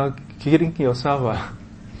 You're kidding yourself.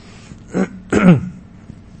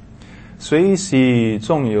 随喜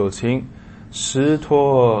众有情，实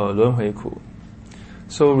脱轮回苦.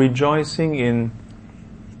 So rejoicing in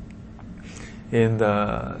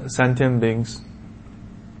the sentient beings,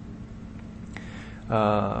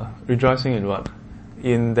 rejoicing in what?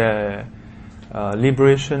 In their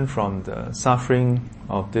liberation from the suffering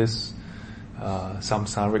of this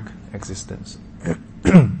samsaric existence.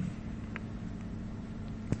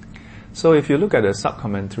 So if you look at the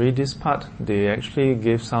sub-commentary, this part, they actually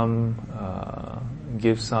give some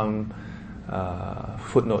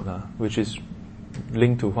footnote, which is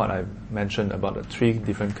linked to what I mentioned about the 3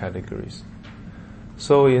 different categories.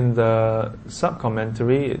 So in the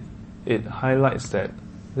sub-commentary, it highlights that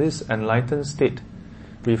this enlightened state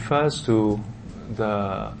refers to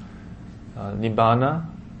the Nibbana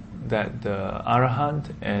that the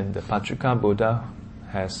Arahant and the Pacceka Buddha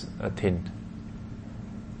has attained.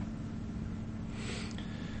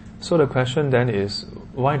 So the question then is,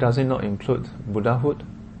 why does it not include Buddhahood?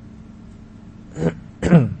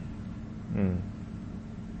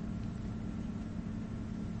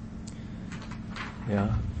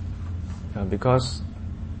 Because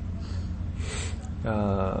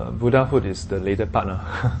Buddhahood is the later part.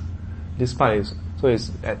 This part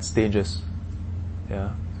is at stages.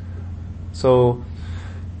 Yeah. So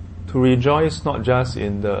to rejoice not just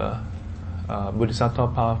in the Bodhisattva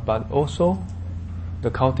path, but also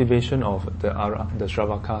the cultivation of the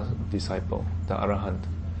Shravaka disciple, the Arahant.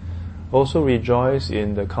 Also rejoice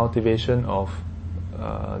in the cultivation of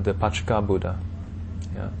the Pacceka Buddha.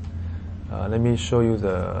 Yeah. Let me show you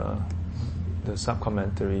the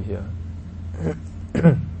sub-commentary here.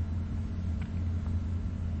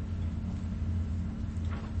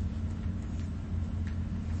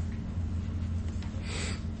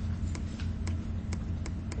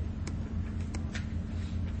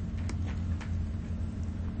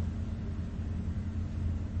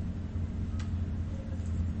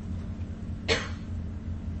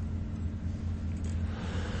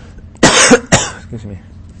 Excuse me.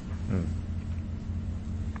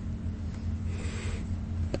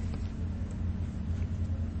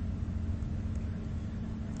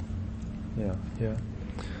 Yeah.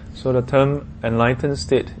 So the term enlightened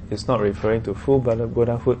state is not referring to full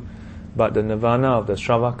Buddhahood, but the nirvana of the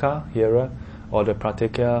Shravaka hearer or the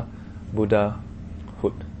Pratyeka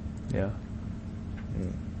Buddhahood. Yeah.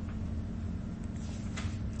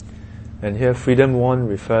 And here freedom won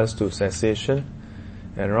refers to cessation,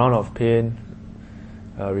 and round of pain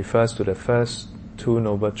refers to the first 2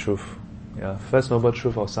 noble truths. Yeah, first noble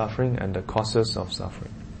truth of suffering and the causes of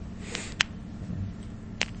suffering.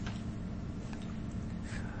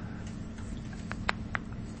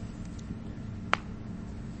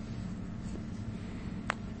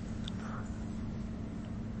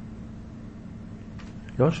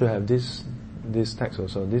 You all should have this text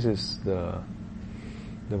also. This is the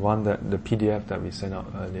one that the PDF that we sent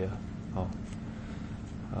out earlier.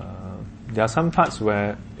 There are some parts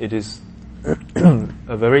where it is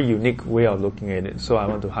a very unique way of looking at it, so I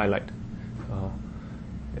want to highlight.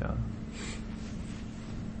 Yeah.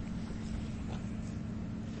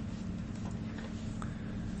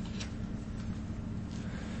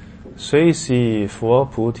 虽喜佛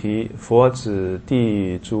菩提，佛子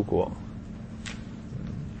地诸国.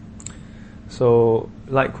 So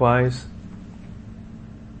likewise,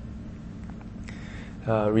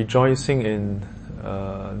 rejoicing in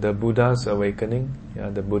the Buddha's awakening,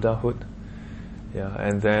 the Buddhahood,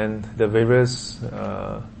 and then the various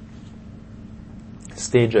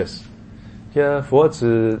stages. Here, 佛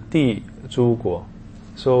子地诸国.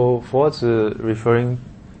 So 佛子 referring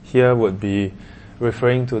here would be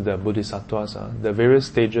referring to the Bodhisattvas, the various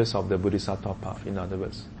stages of the Bodhisattva path, in other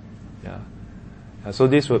words. So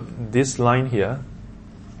this line here,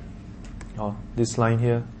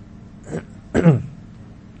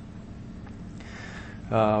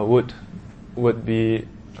 would be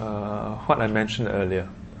what I mentioned earlier,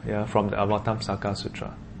 from the Avatamsaka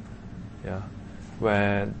Sutra,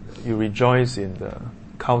 where you rejoice in the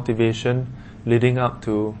cultivation leading up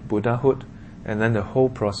to Buddhahood, and then the whole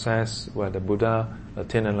process where the Buddha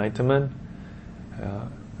attained enlightenment,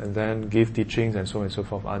 and then give teachings and so on and so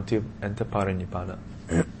forth until enter Parinibbana.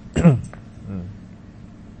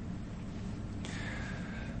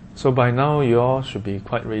 So by now you all should be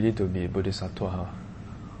quite ready to be Bodhisattva.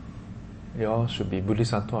 You all should be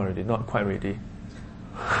Bodhisattva already, not quite ready.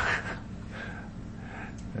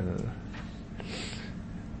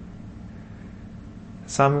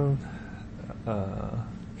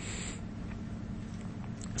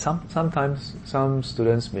 Sometimes some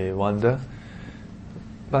students may wonder,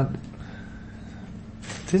 but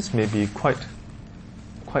this may be quite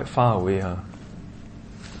far away,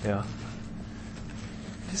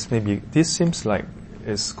 This seems like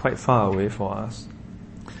it's quite far away for us.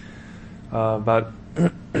 But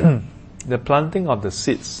the planting of the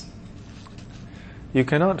seeds, you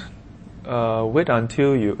cannot wait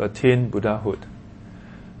until you attain Buddhahood,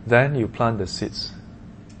 then you plant the seeds.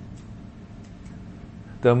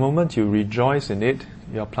 The moment you rejoice in it,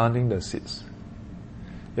 you are planting the seeds.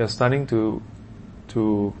 You are starting to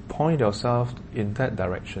point yourself in that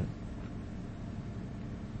direction.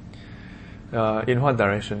 In what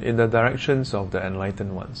direction? In the directions of the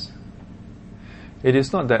enlightened ones. It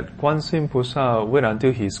is not that Kuan Yin Pusa wait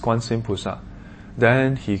until he is Kuan Yin Pusa,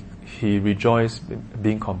 then he rejoices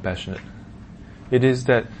being compassionate. It is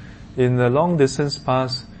that in the long distance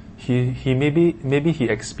past, he maybe he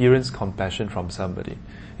experienced compassion from somebody.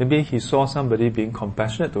 Maybe he saw somebody being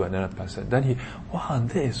compassionate to another person. Then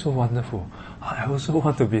that is so wonderful. I also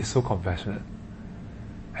want to be so compassionate.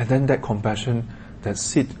 And then that compassion, that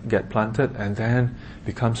seed get planted and then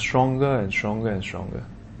becomes stronger and stronger and stronger.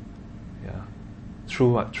 Yeah.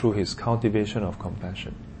 Through what? Through his cultivation of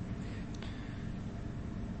compassion.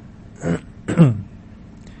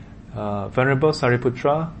 Venerable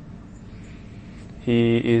Sariputra,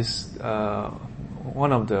 he is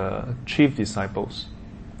one of the chief disciples.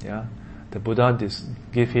 Yeah, the Buddha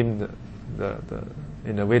gave him the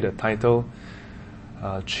in a way the title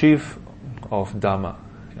chief of Dharma,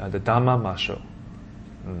 the Dharma Marshal,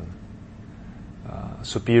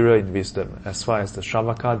 superior in wisdom as far as the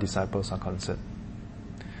Shravaka disciples are concerned.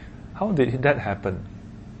 How did that happen?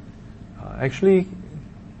 Actually,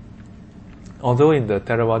 although in the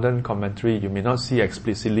Theravadan commentary you may not see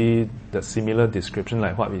explicitly the similar description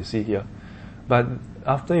like what we see here, but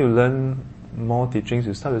after you learn more teachings,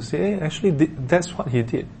 you start to say, actually that's what he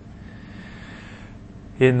did.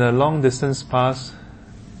 In a long distance past,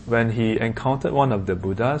 when he encountered one of the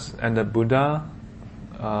Buddhas, and the Buddha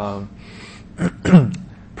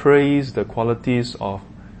praised the qualities of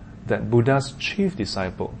that Buddha's chief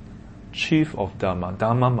disciple, chief of Dharma,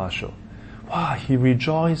 Dharma Marshal. Wow, he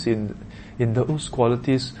rejoiced in those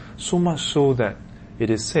qualities so much so that it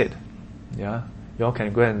is said, yeah, you all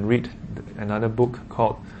can go and read another book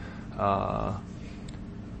called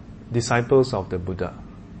Disciples of the Buddha,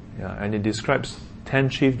 yeah, and it describes 10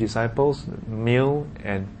 chief disciples, male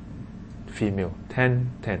and female, 10.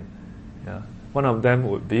 Yeah. One of them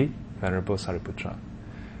would be Venerable Sariputra,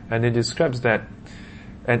 and it describes that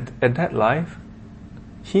at that life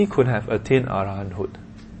he could have attained arahanthood.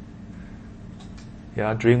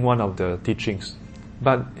 Yeah, during one of the teachings,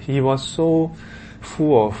 but he was so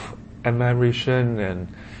full of admiration and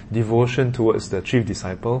devotion towards the chief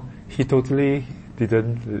disciple, he totally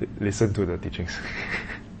didn't listen to the teachings.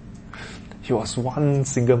 He was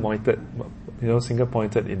single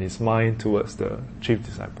pointed in his mind towards the chief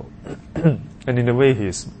disciple, and in a way, he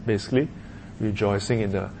is basically rejoicing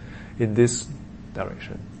in this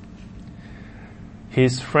direction.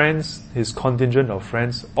 His friends, his contingent of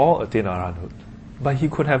friends, all attain arahanthood, but he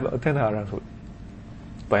could have attained arahanthood.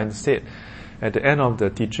 But instead, at the end of the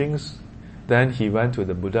teachings, then he went to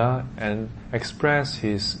the Buddha and expressed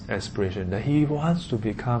his aspiration that he wants to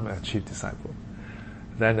become a chief disciple.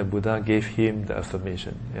 Then the Buddha gave him the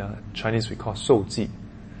affirmation. Yeah, Chinese we call 受记.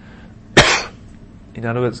 In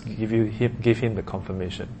other words, gave him the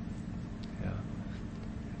confirmation. Yeah,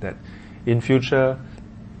 that in future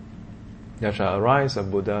there shall arise a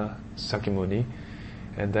Buddha Sakyamuni,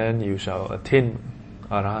 and then you shall attain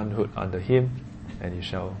arahanthood under him, and you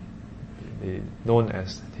shall be known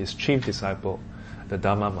as his chief disciple, the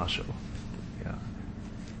Dharma Marshal. Yeah.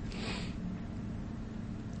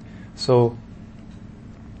 So,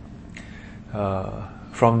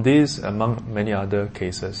 from this, among many other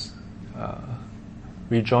cases,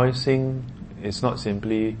 rejoicing is not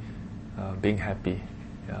simply being happy,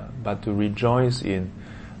 yeah, but to rejoice in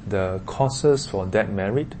the causes for that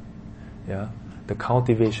merit, yeah, the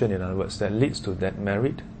cultivation, in other words, that leads to that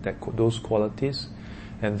merit, those qualities,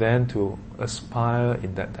 and then to aspire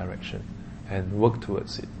in that direction and work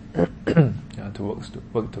towards it. Yeah, to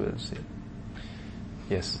work towards it.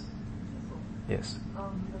 Yes. Yes. The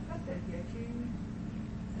fact that he actually,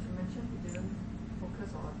 as you mentioned, he didn't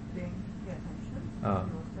focus on pay attention. He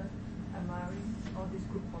was just admiring all these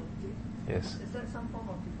good qualities. Yes. Is that some form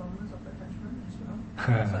of deferment of attachment as well?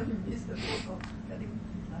 That's why he missed the book of getting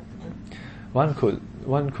enlightenment.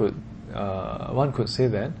 One could say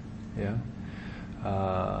that, yeah.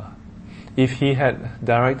 If he had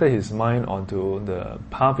directed his mind onto the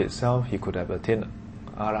path itself, he could have attained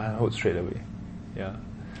arahanthood straight away. Yeah.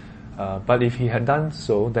 But if he had done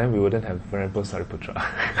so, then we wouldn't have Venerable Sariputra.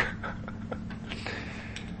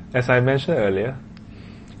 As I mentioned earlier,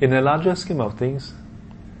 in a larger scheme of things,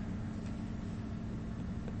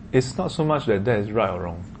 it's not so much that is right or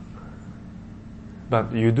wrong,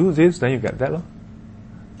 but you do this, then you get that, lor.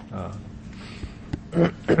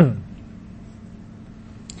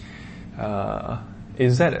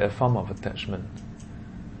 Is that a form of attachment?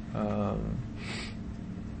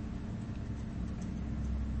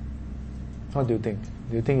 What do you think?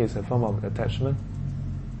 Do you think it's a form of attachment?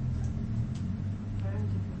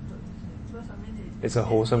 Because I mean it's a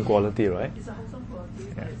wholesome quality, right? It's a wholesome quality,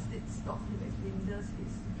 but it stops him, it hinders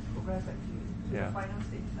his progress actually. To the final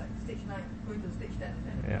stage, like stage 9, going to stage 10,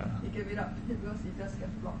 and he gave it up because he just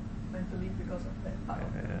gets blocked mentally because of that part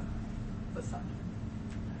of the facade.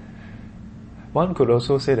 One could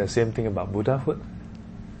also say the same thing about Buddhahood.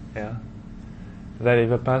 Yeah. That if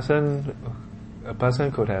a person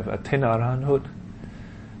could have attained Arahanthood,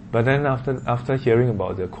 but then after hearing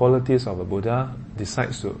about the qualities of a Buddha,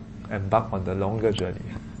 decides to embark on the longer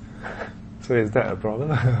journey. So is that a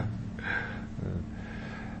problem?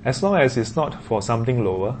 As long as it's not for something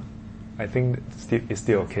lower, I think it's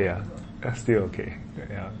still okay. Still okay.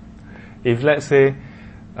 Yeah. If let's say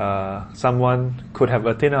someone could have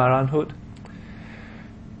attained Arahanthood,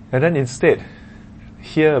 and then instead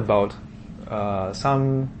hear about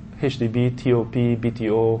some HDB, TOP,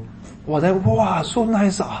 BTO, wow, so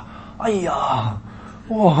nice,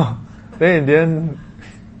 wow. Then in the end,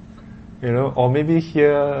 or maybe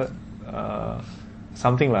hear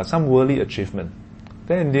something like some worldly achievement.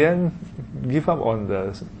 Then in the end, give up on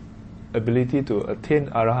the ability to attain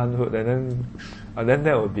Arahanthood, and then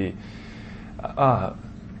that would be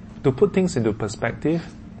to put things into perspective.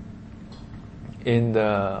 In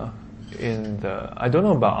the I don't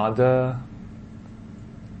know about other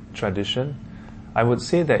tradition, I would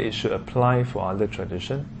say that it should apply for other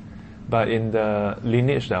tradition, but in the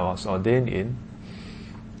lineage that I was ordained in,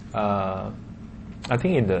 I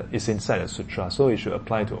think it's inside the sutra, so it should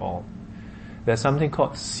apply to all. There's something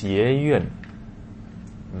called 邪愿.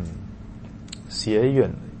 邪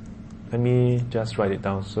愿. Let me just write it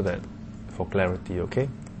down so that for clarity, okay?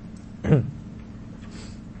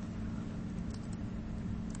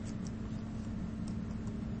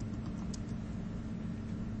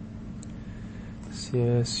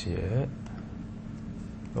 谢谢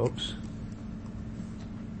Oops.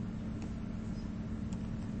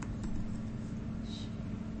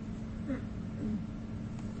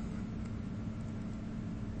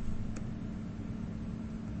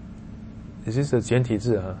 Is this the 简体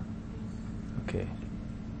字, huh? Okay.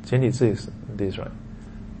 简体字 is this, right?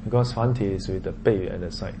 Because 繁体 is with the 贝 at the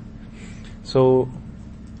side. So,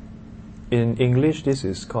 in English, this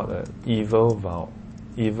is called an evil vow.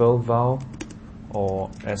 Evil vow or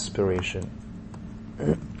aspiration.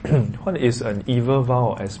 What is an evil vow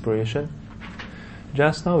or aspiration?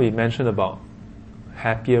 Just now we mentioned about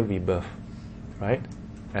happier rebirth, right?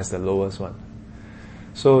 As the lowest one.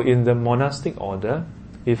 So in the monastic order,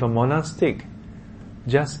 if a monastic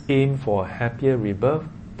just aim for happier rebirth,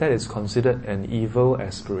 that is considered an evil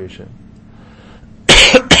aspiration.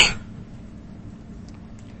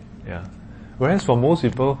 Yeah. Whereas for most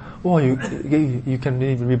people, you can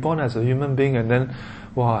be reborn as a human being and then,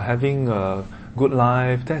 having a good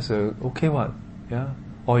life, that's okay what? Yeah.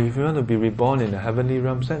 Or if you want to be reborn in the heavenly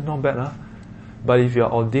realms, that's not bad, huh? But if you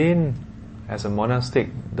are ordained as a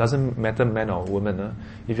monastic, doesn't matter man or woman, huh?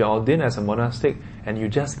 If you are ordained as a monastic and you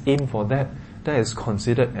just aim for that, that is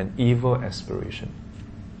considered an evil aspiration.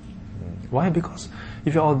 Why? Because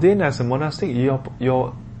if you are ordained as a monastic,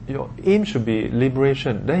 your aim should be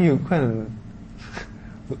liberation. Then you can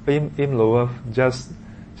aim lower, just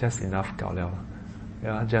enough 搞了,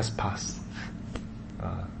 yeah, just pass.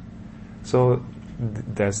 So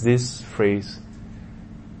there's this phrase,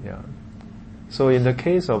 yeah. So in the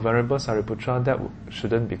case of Venerable Sariputra, that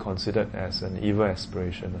shouldn't be considered as an evil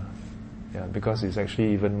aspiration, yeah, because it's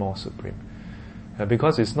actually even more supreme.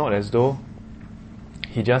 Because it's not as though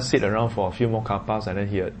he just sit around for a few more kalpas and then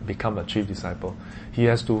he had become a chief disciple. He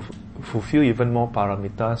has to fulfill even more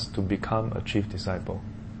paramitas to become a chief disciple.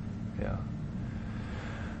 Yeah.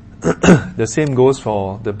 The same goes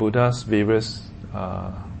for the Buddha's various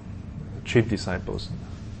chief disciples.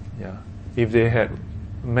 Yeah. If they had,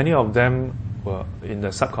 many of them were in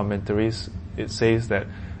the sub-commentaries, it says that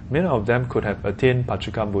many of them could have attained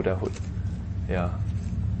Pacceka Buddhahood. Yeah.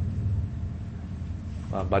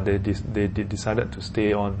 But they decided to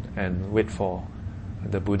stay on and wait for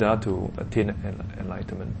the Buddha to attain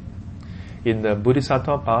enlightenment. In the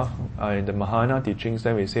Bodhisattva path, in the Mahayana teachings,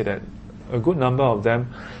 then we say that a good number of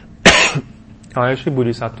them are actually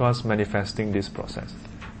Bodhisattvas manifesting this process.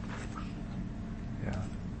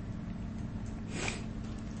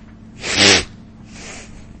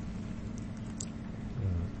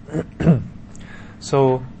 Yeah.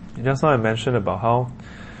 So, just now I mentioned about how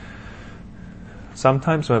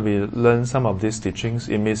sometimes when we learn some of these teachings,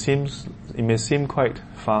 it may seem quite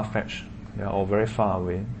far-fetched, or very far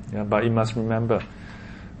away. But you must remember,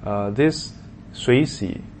 this 水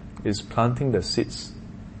洗 is planting the seeds,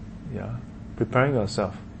 preparing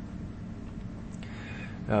yourself,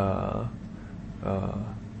 and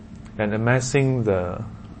amassing the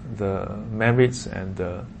merits and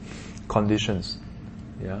the conditions,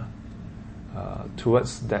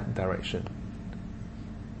 towards that direction.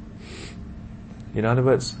 In other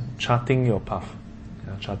words, charting your path.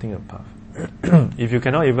 If you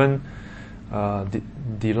cannot even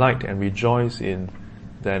delight and rejoice in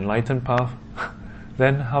the enlightened path,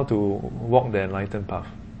 then how to walk the enlightened path?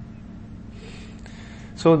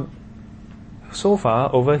 So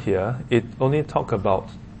far over here, it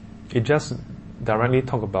just directly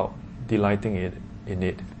talk about delighting in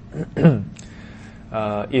it.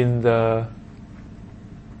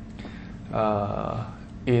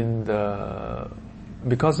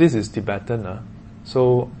 Because this is Tibetan,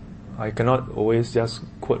 so I cannot always just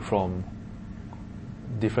quote from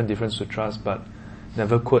different sutras, but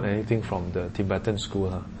never quote anything from the Tibetan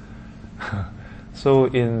school. So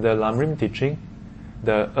in the Lamrim teaching,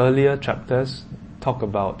 the earlier chapters talk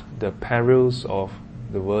about the perils of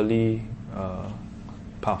the worldly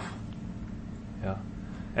path,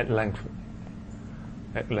 at length.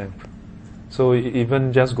 So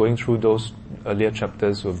even just going through those earlier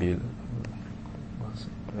chapters will be,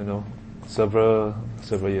 several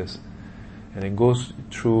years, and it goes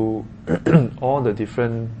through all the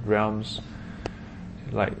different realms.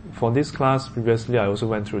 Like for this class previously, I also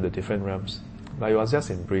went through the different realms. Like it was just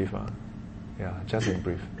in brief, just in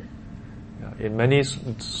brief. In many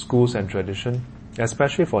schools and tradition,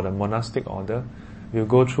 especially for the monastic order, we'll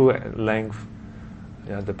go through at length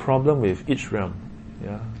the problem with each realm.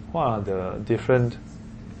 What are the different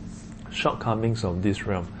shortcomings of this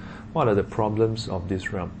realm? What are the problems of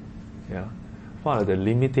this realm? What are the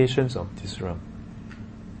limitations of this realm?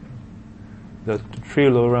 The three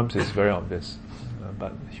lower realms is very obvious,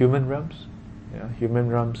 but human realms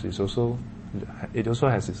is also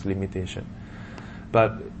has its limitation.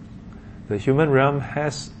 But the human realm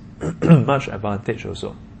has much advantage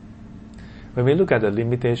also. When we look at the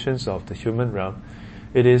limitations of the human realm,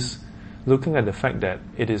 it is looking at the fact that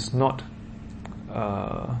it is not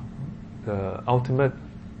the ultimate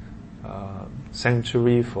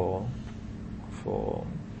sanctuary for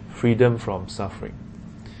freedom from suffering.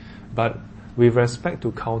 But with respect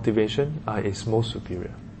to cultivation, it's most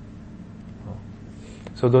superior.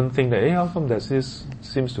 So don't think that, how come this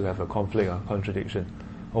seems to have a conflict or contradiction?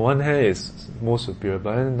 On one hand, it's most superior,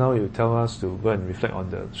 but then now you tell us to go and reflect on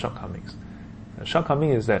the shortcomings. The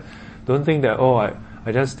shortcoming is that, don't think that,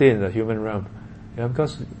 I just stay in the human realm.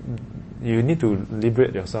 Because you need to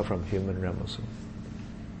liberate yourself from human realm also.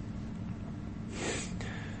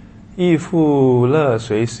 亦复乐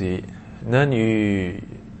随喜，能与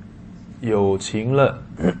有情乐，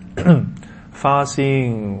发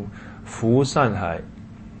心福善海，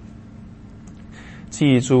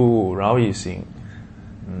记住饶以行。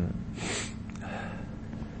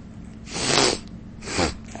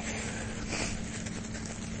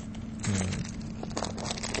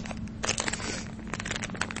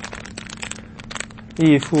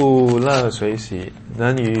亦复乐随喜，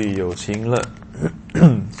能与有情乐。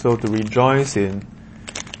So to rejoice in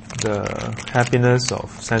the happiness of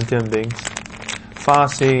sentient beings, 发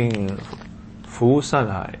心福善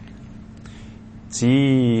海，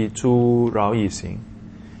记住饶以行。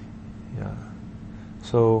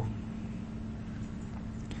So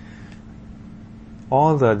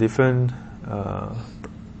all the different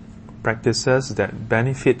practices that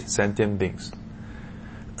benefit sentient beings.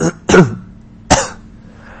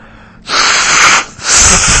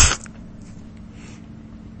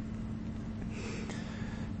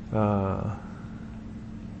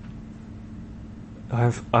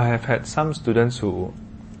 I have had some students who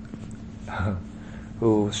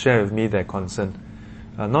share with me their concern,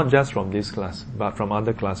 not just from this class, but from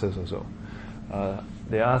other classes also.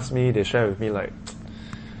 They share with me like,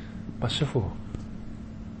 but Shifu,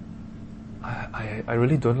 I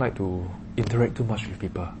really don't like to interact too much with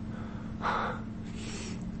people.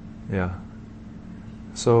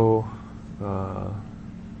 So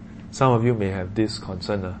some of you may have this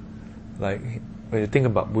concern, like when you think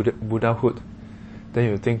about Buddhahood, then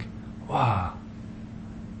you think, wow,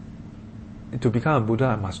 to become a Buddha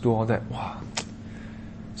I must do all that. Wow,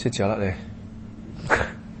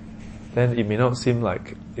 then it may not seem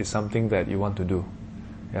like it's something that you want to do.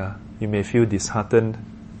 You may feel disheartened.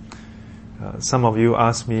 Some of you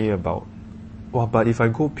ask me about, but if I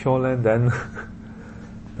go Pure Land, then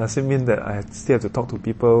does it mean that I still have to talk to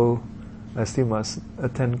people I still must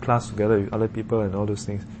attend class together with other people and all those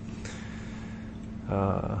things.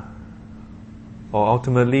 Or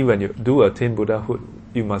ultimately, when you do attain Buddhahood,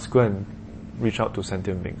 you must go and reach out to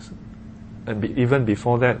sentient beings. And even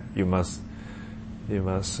before that, you must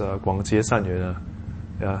广结善缘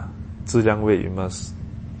自量位, you must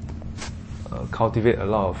cultivate a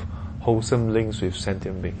lot of wholesome links with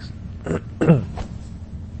sentient beings.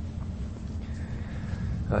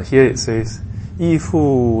 Here it says, 亦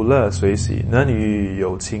复乐随喜, 能与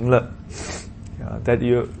有情乐. That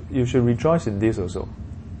you should rejoice in this also.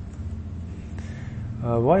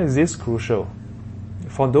 Why is this crucial?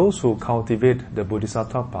 For those who cultivate the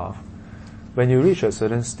Bodhisattva path, when you reach a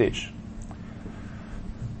certain stage,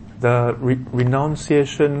 the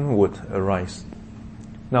renunciation would arise.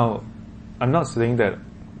 Now, I'm not saying that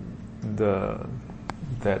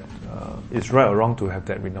it's right or wrong to have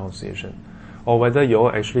that renunciation, or whether you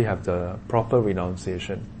all actually have the proper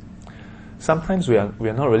renunciation. Sometimes we are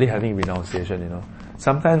not really having renunciation,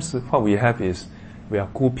 Sometimes what we have is we are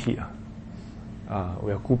孤僻.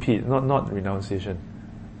 We are 孤僻, not renunciation.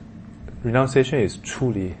 Renunciation is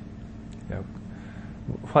truly.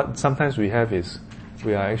 What sometimes we have is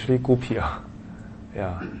we are actually 孤僻.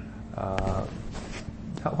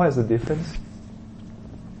 What is the difference?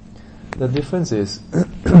 The difference is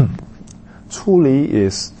出离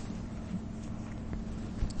is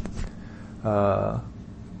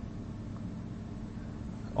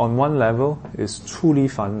on one level is 出离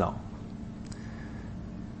烦恼.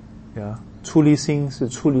 出离心是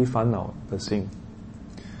出离烦恼的心.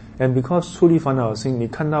 And because 出离烦恼的心, 你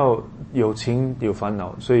看到有情有烦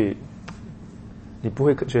恼, 所以你不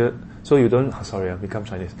会觉得, so you don't, sorry, I become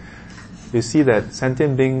Chinese. You see that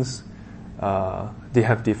sentient beings, they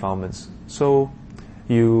have defilements. So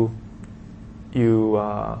you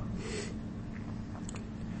don't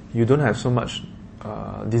have so much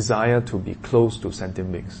desire to be close to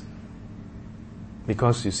sentient beings,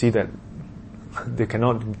 because you see that they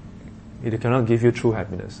cannot give you true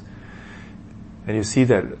happiness, and you see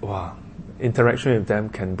that interaction with them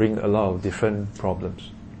can bring a lot of different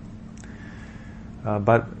problems.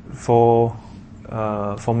 But for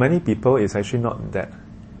many people, it's actually not that.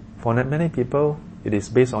 For many people, it is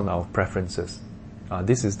based on our preferences.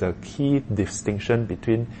 This is the key distinction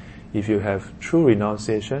between if you have true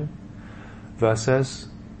renunciation versus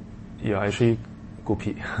you're actually 孤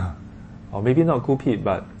僻, or maybe not 孤僻,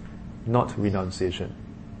 but not renunciation.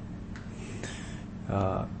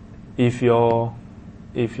 If your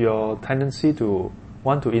tendency to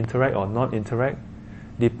want to interact or not interact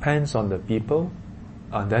depends on the people,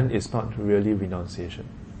 then it's not really renunciation.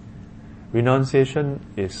 Renunciation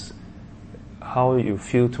is how you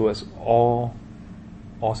feel towards all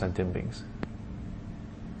sentient beings.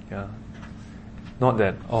 Not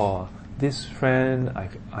that, this friend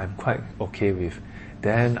I'm quite okay with,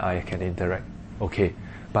 then I can interact. Okay,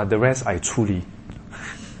 but the rest I 出离.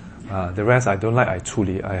 The rest I don't like, I 出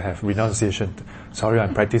离. I have renunciation. Sorry,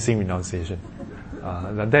 I'm practicing renunciation.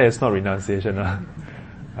 That is not renunciation.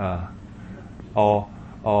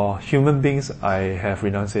 Or human beings, I have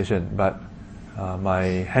renunciation, but my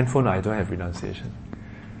handphone, I don't have renunciation.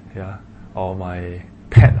 Or my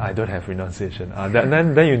pet, I don't have renunciation.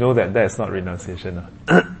 Then you know that is not renunciation.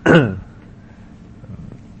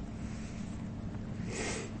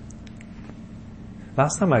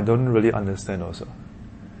 Last time I don't really understand also.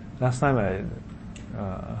 Last time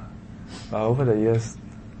over the years,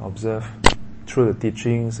 observe through the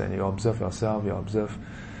teachings, and you observe yourself, you observe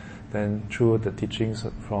then through the teachings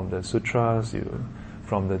from the sutras,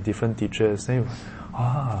 from the different teachers, then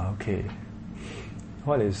okay,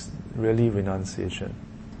 what is really renunciation?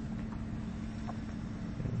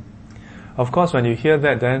 Of course, when you hear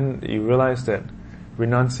that, then you realize that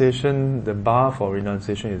renunciation, the bar for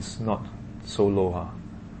renunciation is not so low.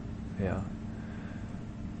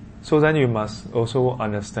 So then you must also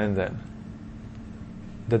understand that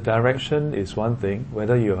the direction is one thing,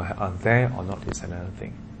 whether you are there or not is another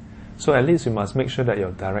thing. So at least you must make sure that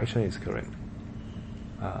your direction is correct.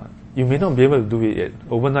 You may not be able to do it yet.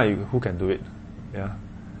 Overnight, who can do it?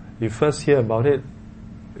 You first hear about it,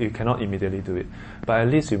 you cannot immediately do it. But at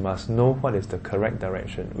least you must know what is the correct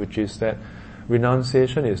direction, which is that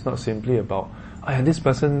renunciation is not simply about, this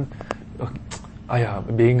person,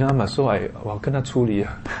 别啱啊, so I 跟他出离.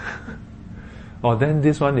 Or then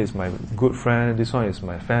this one is my good friend, this one is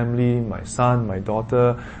my family, my son, my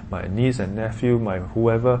daughter, my niece and nephew, my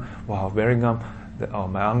whoever, very ngam,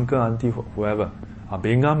 my uncle, auntie, whoever.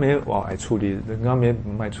 别啱嘅, I 出離, 啱嘅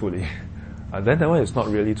唔係出離. Then that one is not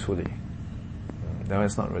really 出離. That one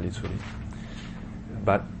is not really 出離.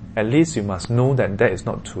 But at least you must know that is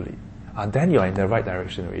not 出離. Then you are in the right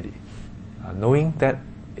direction already. knowing that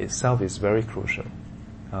itself is very crucial.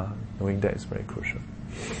 Knowing that is very crucial.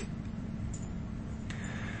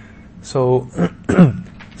 So,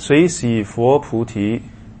 随喜佛菩提，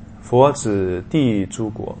佛子地诸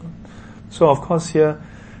国. So of course here,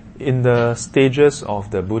 in the stages of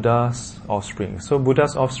the Buddha's offspring. So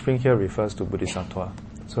Buddha's offspring here refers to Bodhisattva.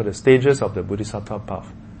 So the stages of the Bodhisattva path.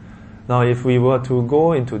 Now if we were to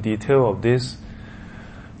go into detail of this,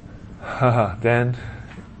 then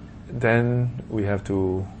we have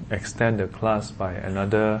to extend the class by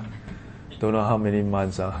another don't know how many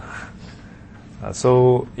months.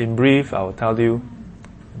 So in brief, I will tell you,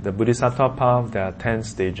 the Bodhisattva path, there are 10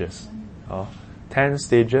 stages. 10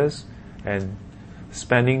 stages and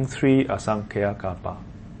spanning 3 Asankhya Kappa.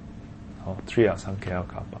 3 Asankhya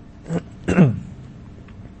Kappa.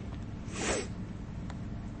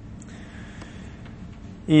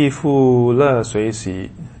 亦复乐随喜，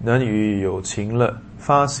能与有情乐，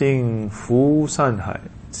发心福善海，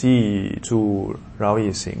济助饶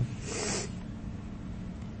益行。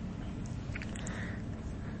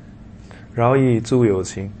饶益助有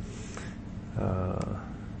情。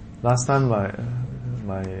Last time I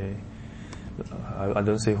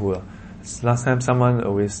don't say who. Last time someone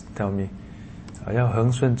always tell me, 要恒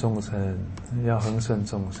顺众生，要恒顺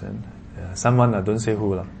众生。Someone I don't say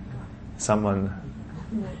who 了。Someone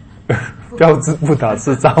不打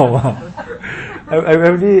自招嘛。I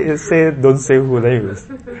already say don't say who then you.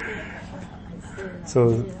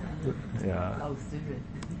 So yeah.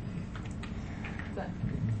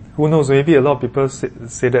 Who knows, maybe a lot of people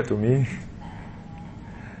say that to me.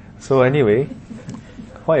 So anyway,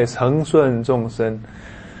 what is 恒顺众生?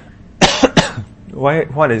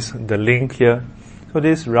 What is the link here? So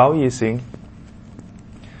this 饶益行,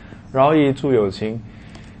 饶益助有情.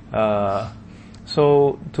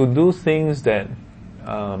 So to do things that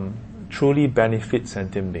truly benefit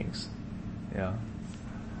sentient beings. Yeah.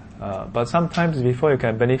 But sometimes before you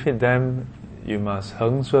can benefit them, you must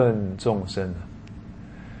恒顺众生.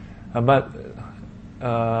 But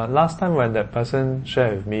last time when that person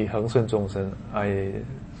shared with me 恒顺众生, I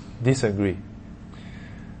disagree.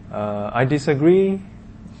 I disagree.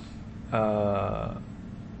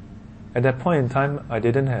 At that point in time, I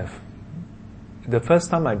didn't have. The first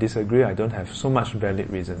time I disagree, I don't have so much valid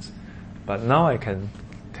reasons. But now I can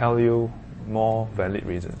tell you more valid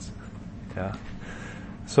reasons. Yeah.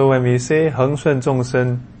 So when we say 恒顺众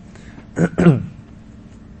生,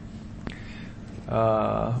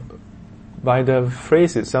 by the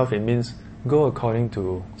phrase itself, it means go according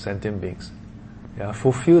to sentient beings. Yeah,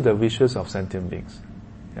 fulfill the wishes of sentient beings.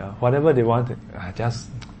 Yeah, whatever they want, just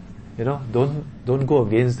don't go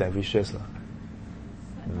against their wishes.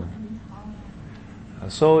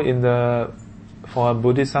 So for a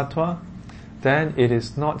bodhisattva, then it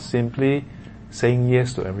is not simply saying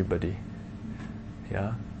yes to everybody.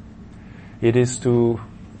 Yeah, it is to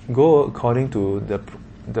go according to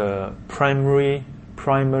the primary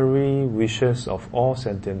wishes of all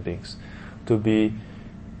sentient beings, to be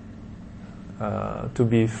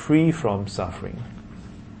free from suffering.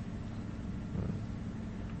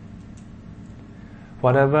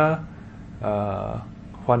 Whatever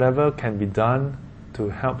can be done to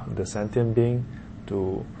help the sentient being,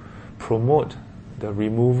 to promote the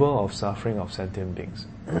removal of suffering of sentient beings.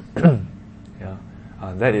 Yeah,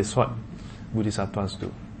 that is what bodhisattvas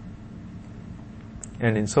do.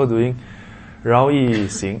 And in so doing, 饶益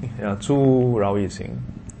行, 助饶益行.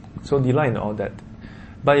 So delight in all that.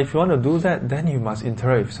 But if you want to do that, then you must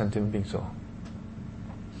interact with sentient beings.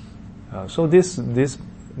 So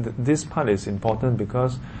this part is important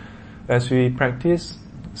because as we practice,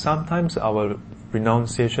 sometimes our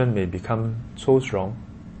renunciation may become so strong.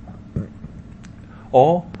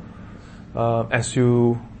 Or as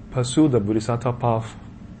you pursue the Bodhisattva path,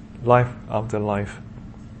 life after life,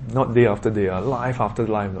 not day after day, life after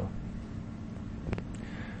life, no.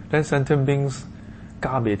 Then sentient beings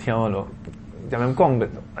加袂聽咯，人哋講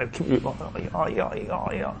I keep you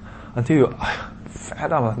until you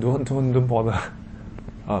fed up, don't bother.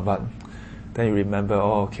 But then you remember,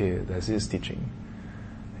 okay, there's this teaching.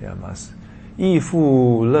 Yeah, must 亦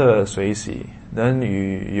复乐随喜，能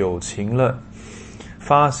与有情乐，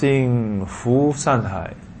发心福善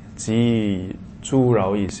海，济诸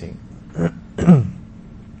饶益行。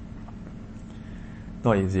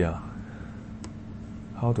Not easy.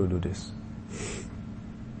 How to do this?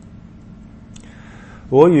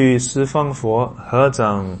 我与十方佛合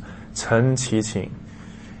掌诚祈请，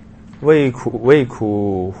为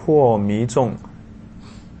苦或迷众，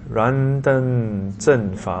燃灯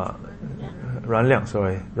正法，燃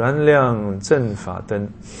亮正法灯。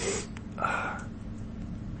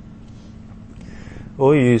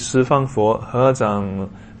我与十方佛合掌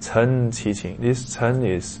诚祈请. This 诚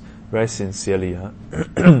is very sincerely.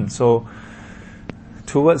 So,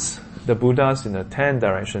 towards the Buddhas in the 10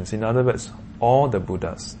 directions, in other words, all the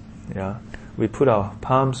Buddhas, yeah, we put our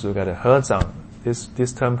palms together, 合掌, this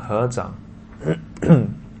term 合掌,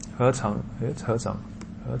 合掌, it's 合掌,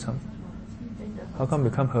 合掌. How come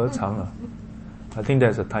become 合掌? I think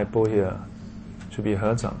there's a typo here. Should be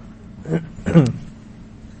合掌.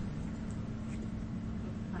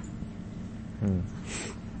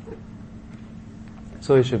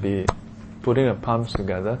 So it should be putting the palms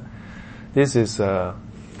together. This is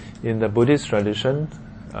in the Buddhist tradition.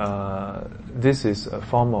 This is a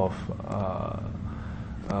form of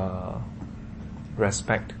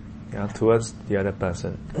respect, yeah, towards the other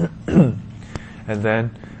person. And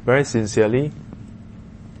then, very sincerely,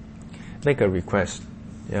 make a request.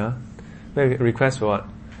 Yeah, make a request for what?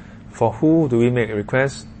 For who do we make a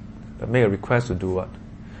request? Make a request to do what?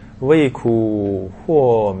 为苦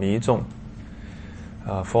或迷众.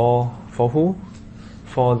 For who?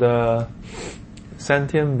 For the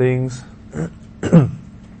sentient beings,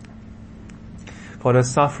 for the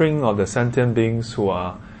suffering of the sentient beings who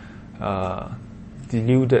are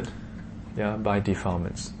deluded, yeah, by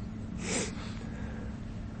defilements.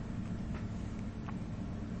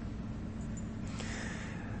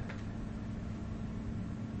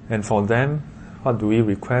 And for them, what do we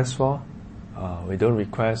request for? We don't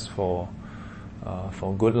request for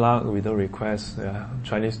good luck. We don't request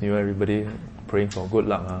Chinese New Year. Everybody praying for good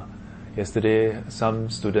luck. Yesterday, some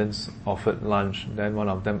students offered lunch. Then one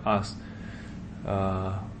of them asked.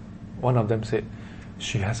 One of them said,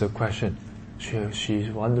 she has a question. She's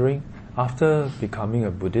wondering, after becoming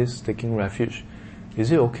a Buddhist, taking refuge,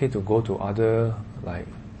 is it okay to go to other like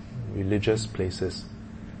religious places?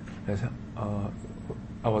 I said,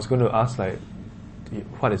 I was going to ask like,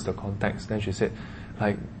 what is the context? Then she said,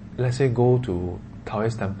 like, let's say go to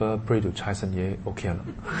Taoist temple, pray to Chai Sen Ye, okay or not?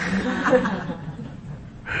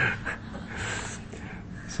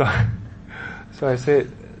 So I said,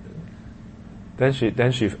 then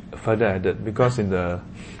she further added, because in the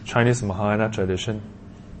Chinese Mahayana tradition,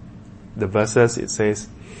 the verses it says,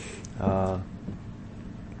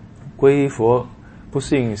 皈佛不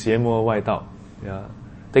信邪魔外道. Yeah,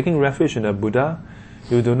 taking refuge in the Buddha,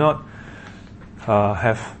 you do not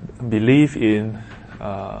have belief in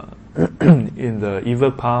the evil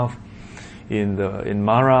path, in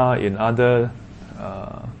Mara, in other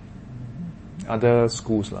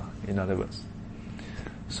schools, in other words.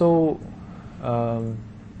 So,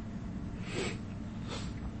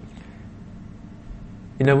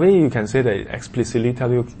 in a way, you can say that it explicitly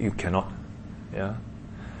tell you you cannot, yeah.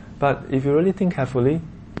 But if you really think carefully,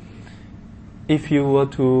 if you were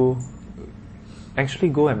to actually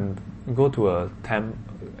go to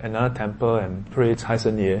another temple and pray Cai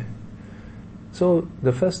Sen Ye, so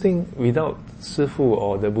the first thing, without Sifu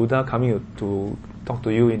or the Buddha coming to talk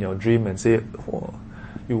to you in your dream and say, oh,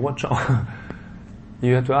 you watch out,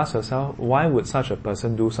 you have to ask yourself, why would such a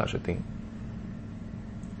person do such a thing?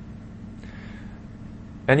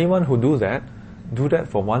 Anyone who do that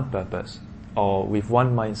for one purpose or with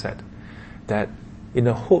one mindset, that in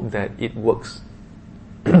the hope that it works,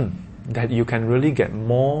 that you can really get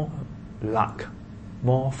more luck,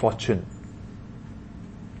 more fortune.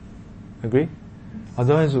 Agree?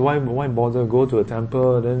 Otherwise, why bother go to a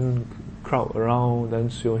temple, then crowd around, then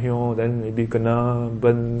xiu, then maybe kena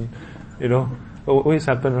burn, always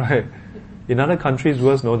happen, right? In other countries,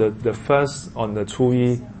 worse, the first on the 初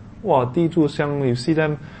一, 地柱香, you see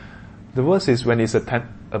them, the worst is when it's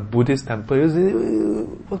a Buddhist temple, you see,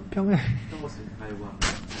 what that was in Taiwan.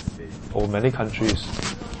 Oh, many countries.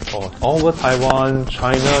 All over Taiwan,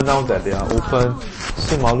 China, now that they are open,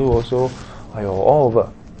 Simalu also, all over.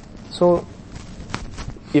 So,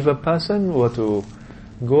 if a person were to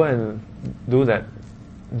go and do that,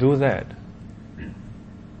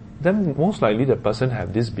 then most likely the person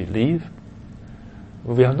have this belief.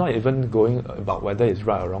 We are not even going about whether it's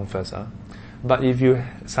right or wrong first. But if you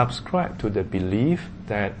subscribe to the belief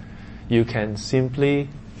that you can simply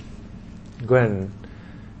go and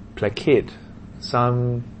placate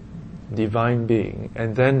some divine being,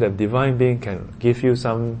 and then the divine being can give you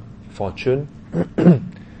some fortune,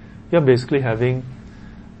 you're basically having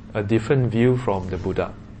a different view from the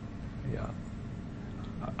Buddha. Yeah,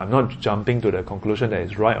 I'm not jumping to the conclusion that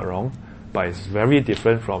it's right or wrong, but it's very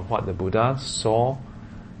different from what the Buddha saw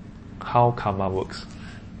how karma works.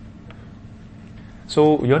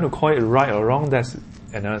 So you want to call it right or wrong, that's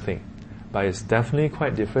another thing. But it's definitely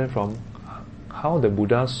quite different from how the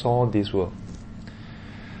Buddha saw this world.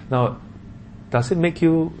 Now, does it make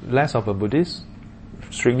you less of a Buddhist?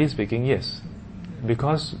 Strictly speaking, yes.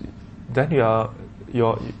 because then your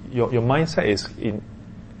mindset is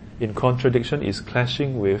in contradiction, is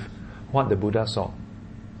clashing with what the Buddha saw.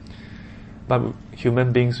 But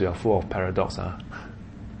human beings, we are full of paradox,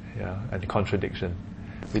 and contradiction.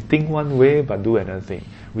 We think one way but do another thing.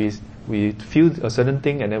 We feel a certain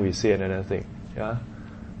thing and then we say another thing.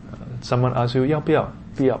 Someone asks you 要不要?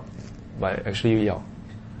 不要, but actually 要.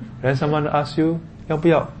 Then someone asks you 要不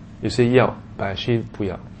要? You say 要, but actually 不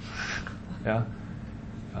要.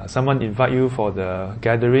 Someone invite you for the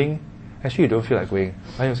gathering, actually you don't feel like going.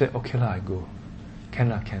 Then you say okay lah, I go. Can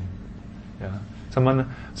lah, can.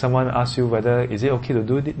 Someone asks you whether is it okay to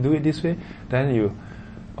do it this way, then you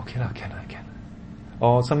okay lah, can.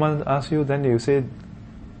 Or someone asks you, then you say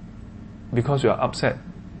because you are upset,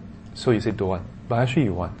 so you say don't want, but actually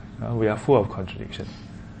you want. We are full of contradiction.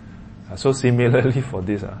 So similarly for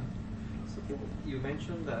this. So you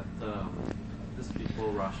mentioned that these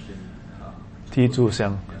people rush in. 提炷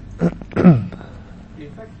香. In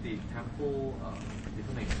fact, the temple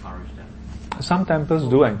even encourage that. Some temples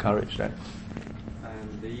do encourage that.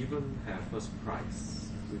 And they even have first prize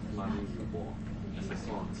with money reward, as I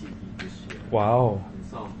saw on TV this year. Wow. In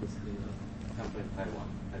some of this temple in Taiwan,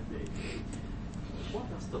 Taipei. What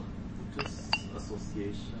does the Buddhist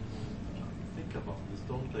Association think about this?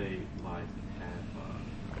 Don't they have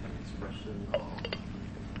an expression of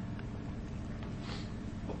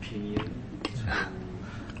opinion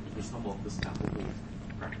to some of the temple who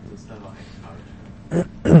practice that or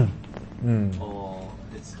encourage? Or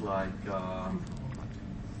it's like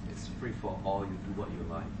it's free for all, you do what you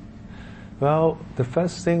like? Well, the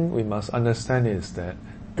first thing we must understand is that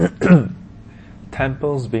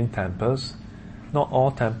temples being temples, not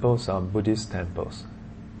all temples are Buddhist temples.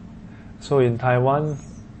 So in Taiwan,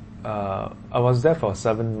 I was there for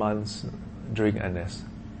 7 months during NS.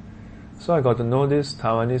 So I got to know this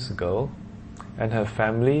Taiwanese girl, and her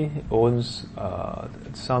family owns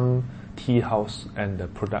some tea house and the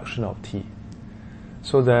production of tea.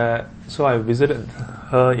 So I visited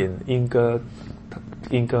her in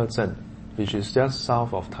Yingge-zhen, which is just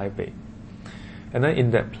south of Taipei. And then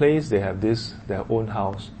in that place they have their own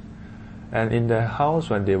house. And in their house,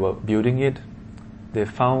 when they were building it, they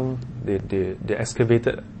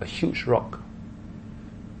excavated a huge rock.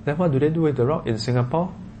 Then what do they do with the rock? In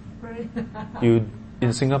Singapore,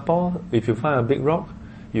 in Singapore, if you find a big rock,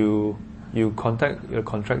 you contact a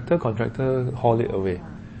contractor haul it away.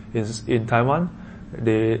 In Taiwan,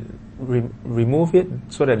 they remove it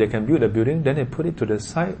so that they can build a building. Then they put it to the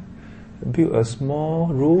side, build a small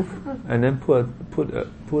roof, and then put a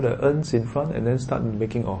urns in front, and then start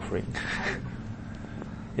making offering.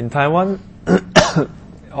 In Taiwan,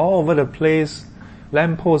 all over the place,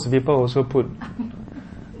 lampposts people also put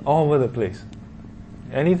all over the place.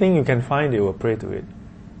 Anything you can find, they will pray to it.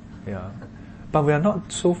 But we are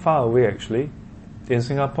not so far away actually. In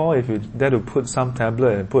Singapore, if you dare to put some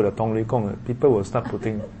tablet and put a Tong Li Gong, people will start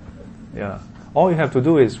putting. All you have to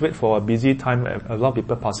do is wait for a busy time, a lot of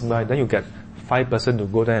people passing by, then you get 5 person to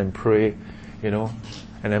go there and pray, and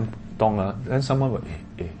then then someone will,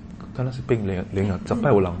 真的是冰凌啊，10拜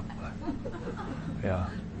有人。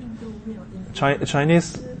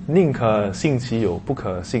Chinese 宁可信其有，不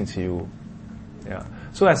可信其无。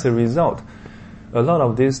So as a result, a lot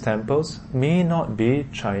of these temples may not be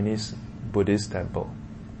Chinese Buddhist temple.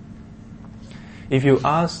 If you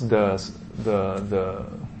ask the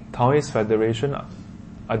Taoist Federation,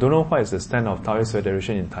 I don't know what is the stand of Taoist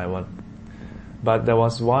Federation in Taiwan, but there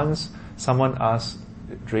was once someone asked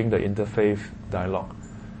during the interfaith dialogue,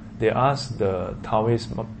 they asked the Taoist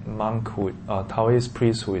Taoist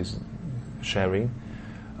priest who is sharing,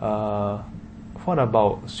 what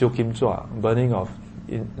about Siu Kim Zua, burning of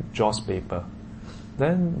joss paper?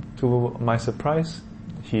 Then, to my surprise,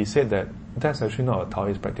 he said that that's actually not a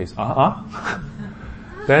Taoist practice.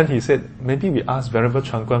 Then he said, maybe we ask Venerable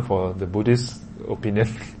Chang Guan for the Buddhist opinion.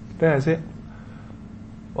 Then I said,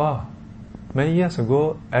 wow, many years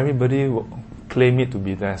ago, everybody claimed it to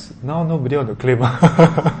be this. Now nobody want to claim.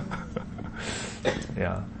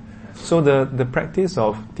 So the practice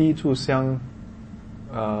of 提炷香,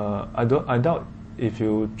 I doubt if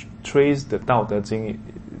you trace the Tao Te Ching,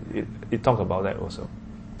 it talks about that also.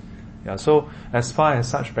 So as far as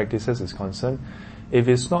such practices is concerned, if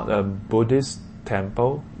it's not a Buddhist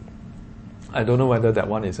temple, I don't know whether that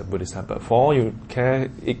one is a Buddhist temple. For all you care,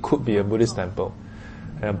 it could be a Buddhist temple.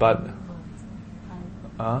 But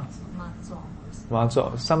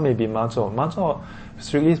Mazuo, some may be Mazuo. Mazuo,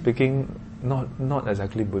 strictly speaking, not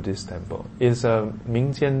exactly Buddhist temple. It's a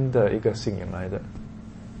民间的一个信仰来的.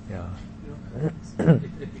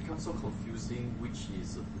 It becomes so confusing which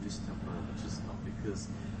is a Buddhist temple and which is not, because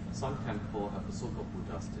some temple have a so-called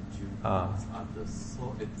Buddha statue, others.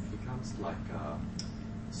 So it becomes like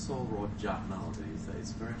so rojak nowadays that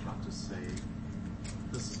it's very hard to say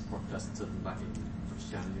this is Protestant, like in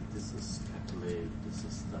Christianity, this is Catholic, this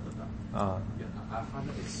is da-da-da. Yeah, I find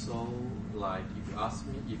that it's so, like, if you ask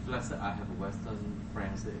me, if let's say I have a Western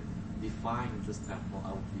friends that define this temple,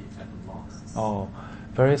 I would be at a loss. Oh,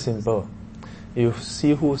 very simple. You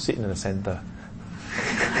see who sit in the center.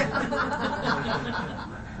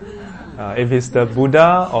 If it's the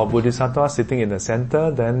Buddha or Bodhisattva sitting in the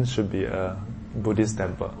center, then should be a Buddhist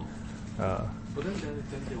temple. But then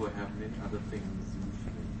they will have many other things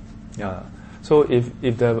usually. Yeah. So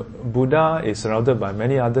if the Buddha is surrounded by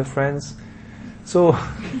many other friends, so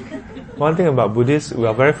one thing about Buddhists, we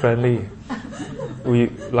are very friendly. We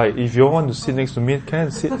like if you want to sit next to me,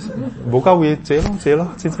 can sit. 冇交會借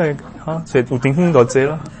咯，真係嚇，借有頂空就借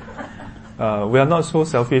啦。We are not so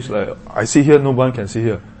selfish. Like I sit here, no one can sit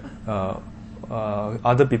here.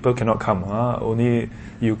 Other people cannot come. Only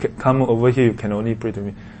you can come over here. You can only pray to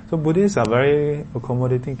me. So Buddhists are very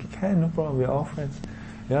accommodating. Can, no problem. We are all friends.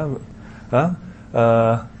 Yeah.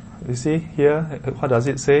 You see here, what does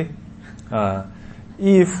it say?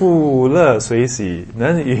 亦复乐随喜，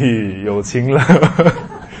能与有情乐。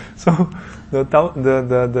So the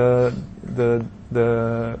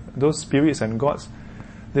those spirits and gods,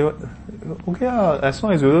 they were okay. As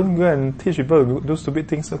long as you don't go and teach people to do stupid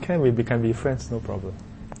things, okay, we can be friends, no problem.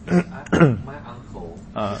 My uncle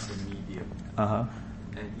is a medium, Uh-huh.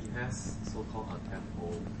 and he has so-called a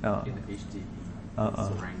temple in the HDB in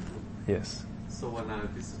Serangoon. Yes. So when I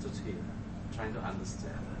visited him, trying to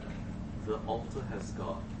understand, the altar has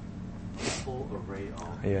got a whole array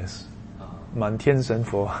of Yes. 满天神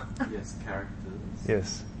佛. yes, characters.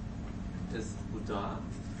 Yes. It's Buddha,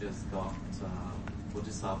 it's got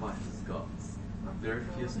Bodhisattva, it's got very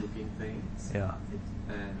fierce-looking things. Yeah.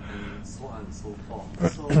 And so on and so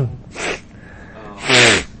forth. So,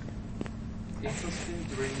 interesting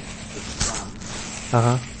during the trance,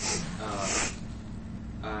 Uh-huh.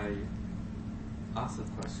 I asked a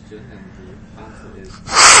question and the answer is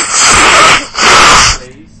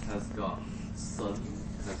place has got sun,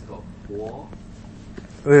 has got war.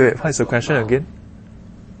 Wait, what is the question again?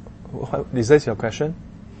 Is that your question?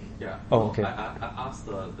 Yeah. Oh, okay. I asked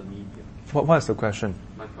the medium. What is the question?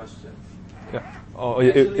 My question. Yeah. Oh,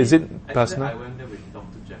 is it personal? Actually, I went there with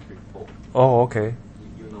Dr. Jeffrey Pope. Oh, okay.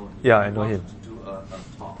 You know him. Yeah, I know he him. wanted to do a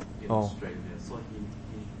talk in Australia. So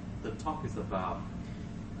the talk is about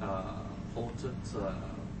altered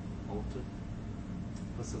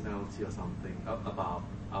personality or something, about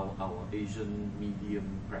our Asian medium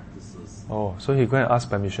practices. Oh, so he go and ask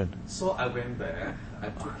permission. So I went there. I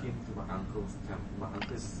took him to my uncle's temple. My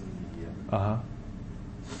uncle is a medium. Uh-huh.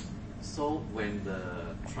 So when the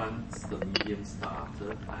medium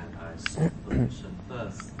started, and I sought permission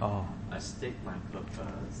first. Oh. I state my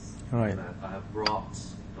purpose. Right. That I have brought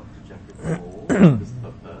Dr. Jeffrey Poole for this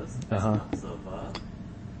purpose as an observer,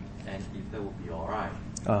 and if that would be alright.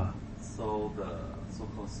 So the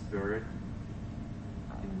so-called spirit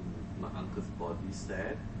in my uncle's body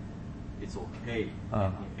said it's okay.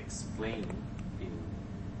 And he explained in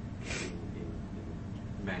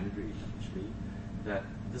Mandarin actually that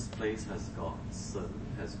this place has got sun,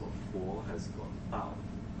 has got four, has got Tao,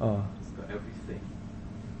 has got everything.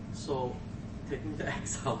 So taking the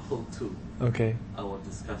example to our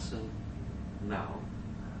discussion now,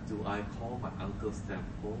 do I call my uncle's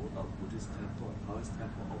temple a Buddhist temple, a Taoist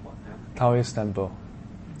temple, or what temple? Taoist temple.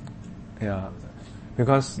 Yeah,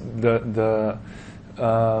 because the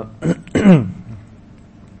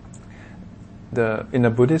in the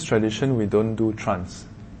Buddhist tradition we don't do trance.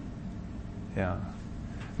 Yeah,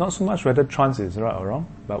 not so much whether trance is right or wrong,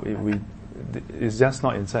 but it's just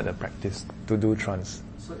not inside the practice to do trance.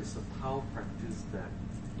 So it's a Tao practice that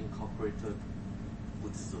incorporated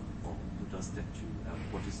Buddhism or Buddha statue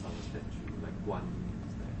and Bodhisattva statue, like Guan Yin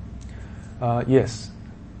is there? Yes.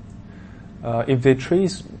 If they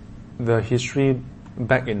trace the history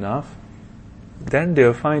back enough, then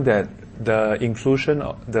they'll find that the inclusion,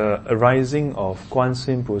 the arising of Guan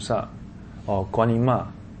Yin Pusa or Guan Yin Ma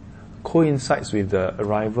coincides with the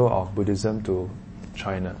arrival of Buddhism to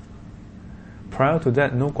China. Prior to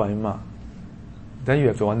that, no Guan Yin Ma. Then you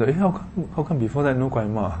have to wonder, how come before that no Guan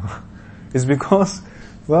Yin Ma? It's because,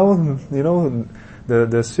 well, you know,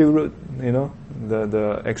 the Silk Road, you know,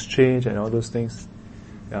 the exchange and all those things,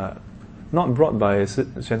 not brought by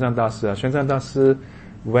Xuanzang Dashi. Xuanzang Dashi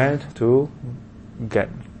went to get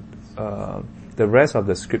the rest of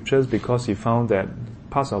the scriptures because he found that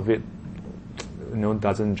parts of it, you know,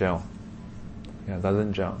 doesn't gel. Yeah,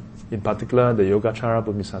 doesn't gel. In particular, the Yogacara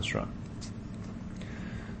Bhumisastra.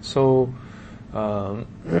 So,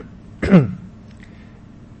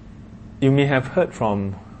 you may have heard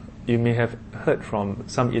from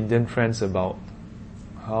some Indian friends about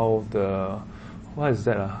how what is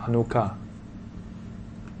that? Hanukkah,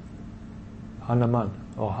 Hanuman,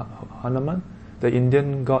 the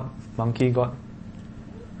Indian god, monkey god,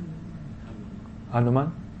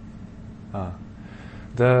 Hanuman.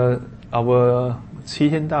 Our Qi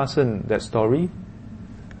Hian Da Sheng, that story.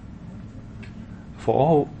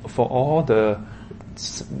 For all the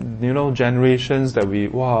generations that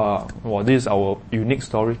this is our unique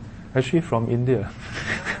story. Actually, from India.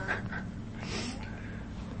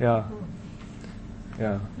 Yeah.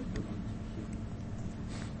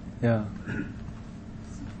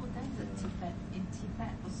 So for them, in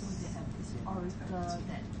Tibet also they have this oracle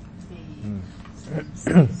that they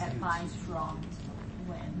advise from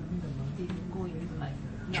when they go into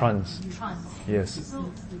trance. Yes.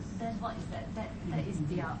 So then what is that? That is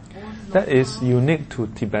their own. That is unique to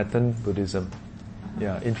Tibetan Buddhism.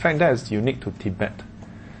 Yeah. In fact, that is unique to Tibet.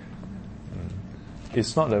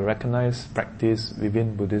 It's not a recognized practice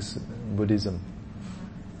within Buddhism.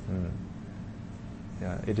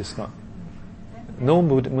 Yeah, it is not.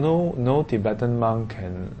 No Tibetan monk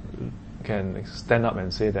can stand up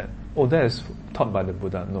and say that, that is taught by the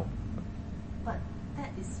Buddha. No. But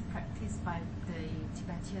that is practiced by the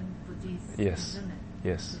Tibetan Buddhists, yes. Isn't it?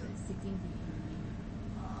 Yes. So seeking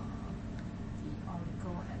the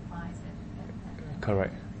oracle advice and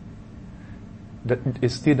correct. That it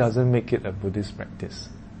still doesn't make it a Buddhist practice.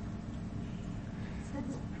 Then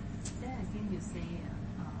again you say,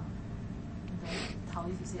 Tao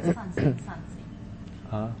used to say 上心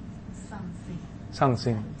上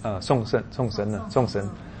心. So 送神.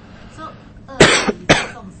 So 2里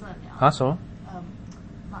送圣了. 什么?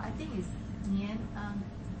 I think it's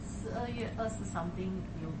 12月20 something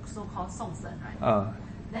you so called 送神, right?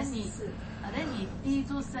 Then 你逼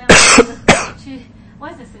住香去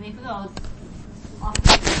what's the significance of逼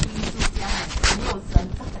住香没有神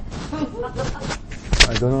在?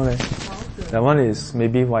 I don't know. That one is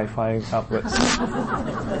maybe Wi-Fi upwards.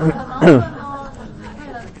 为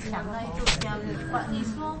了抢那一炷香，你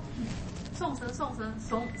说送神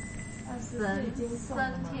升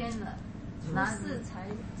天了，哪是才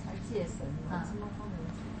借神啊？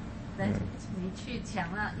你去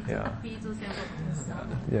抢了，一直逼住香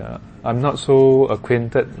都 Yeah, I'm not so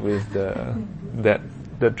acquainted with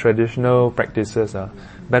the traditional practices.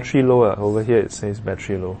 Battery low. Over here it says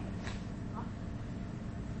battery low.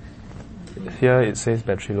 Here it says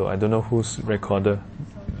battery low. I don't know whose recorder.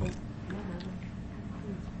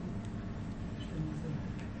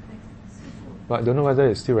 But I don't know whether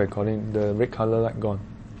it's still recording. The red color light gone.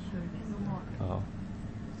 Oh.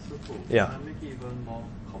 Yeah. Can I make it even more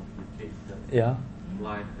complicated? Yeah.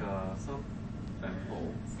 Like some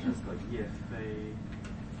temple has the Yefei.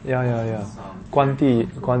 Yeah. 关帝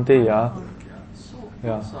yeah. So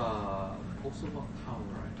Yeah. those are also not count,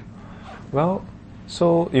 right? Well,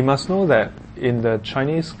 so you must know that in the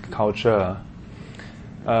Chinese culture,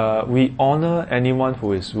 we honor anyone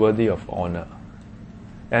who is worthy of honor.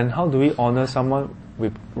 And how do we honor someone? We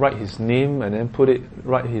write his name and then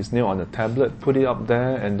write his name on a tablet, put it up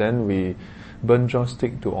there, and then we burn joss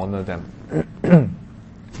stick to honor them.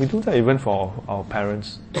 We do that even for our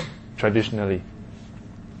parents, traditionally.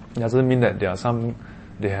 Doesn't mean that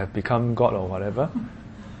they have become God or whatever,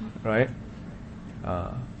 right?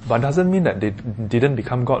 But doesn't mean that they didn't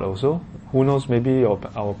become God also. Who knows, maybe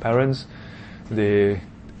our parents, they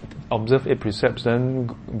observe 8 precepts, then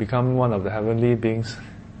become one of the heavenly beings,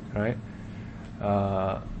 right?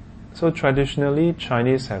 So traditionally,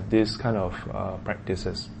 Chinese have this kind of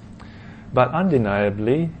practices. But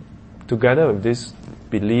undeniably, together with this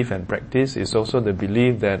belief and practice is also the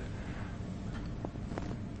belief that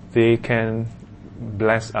they can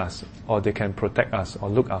bless us, or they can protect us, or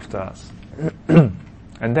look after us.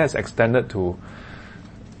 And that's extended to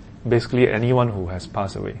basically anyone who has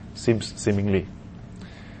passed away, seemingly.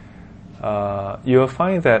 You'll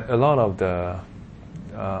find that a lot of the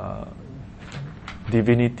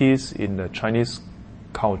divinities in the Chinese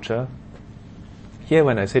culture, here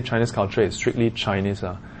when I say Chinese culture, it's strictly Chinese,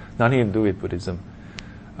 nothing to do with Buddhism.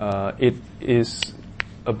 It is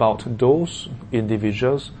about those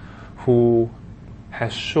individuals who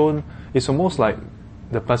has shown, it's almost like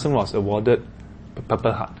the person was awarded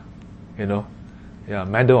Purple Heart,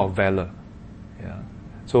 Medal of Valor. Yeah.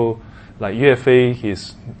 So, like Yue Fei,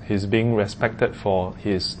 he's being respected for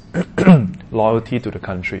his loyalty to the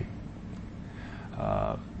country.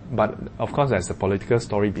 But of course, there's a political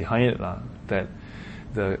story behind it, that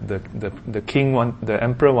the king the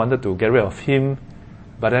emperor wanted to get rid of him,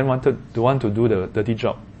 but then want to do the dirty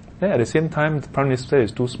job Then at the same time, the Prime Minister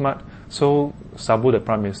is too smart, so sabu the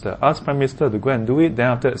Prime Minister. Ask Prime Minister to go and do it, then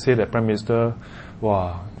after that say that Prime Minister,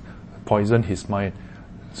 poison his mind.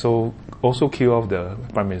 So also kill off the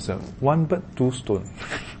Prime Minister. One bird, two stone.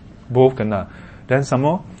 Both kena. Then some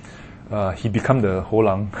more, he become the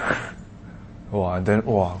Holang. Then,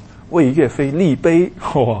 位岳飞立碑.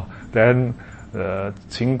 Then,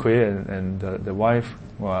 Qin Kui and the wife,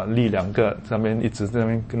 立两个在那边一直在那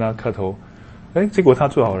边跟他磕头。结果他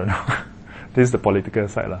做好人。This is the political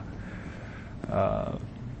side lah.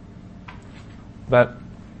 But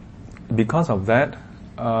because of that,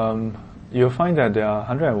 you'll find that there are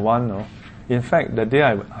 101. No? In fact, the day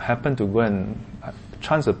I happened to go and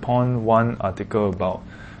chance upon one article about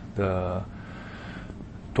the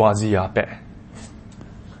Tuazi Ape.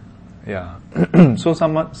 Yeah. So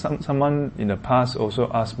someone in the past also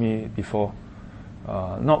asked me before,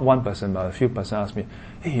 not one person but a few persons asked me,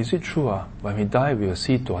 hey, is it true? When we die, we will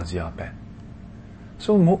see Tuazi Ape.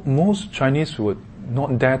 So most Chinese would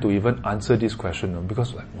not dare to even answer this question, no?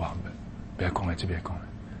 Because like, wow, 不要讲了，不要讲了。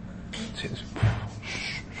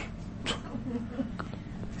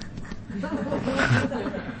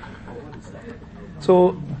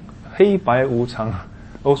So, 黑白无常,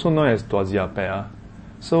 also known as Tuazi Ape.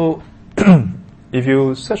 So, if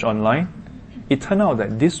you search online, it turned out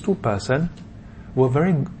that these two persons were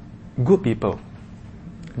very good people.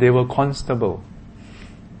 They were constable.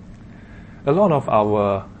 A lot of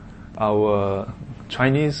our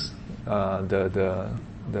Chinese the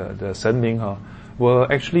Senming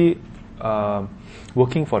were actually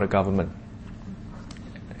working for the government.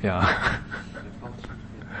 Yeah.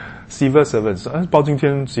 Civil servants. Bao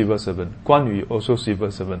Jingtian, civil servant. Guan Yu, also civil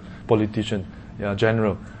servant. Politician. Yeah,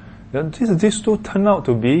 general. Then these two turn out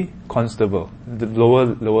to be constable, the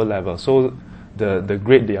lower level. So the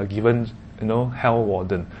grade they are given, hell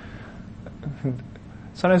warden.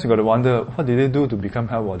 Sometimes you got to wonder, what did they do to become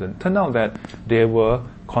hell warden? Turned out that they were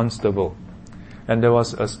constable. And there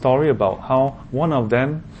was a story about how one of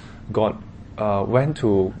them went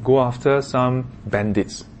to go after some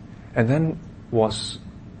bandits, and then was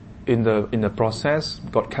in the process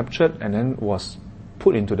got captured and then was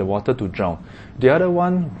put into the water to drown. The other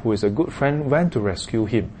one, who is a good friend, went to rescue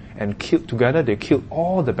him and they killed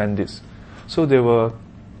all the bandits. So they were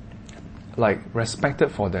like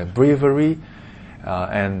respected for their bravery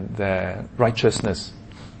and their righteousness.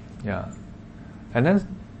 Yeah. And then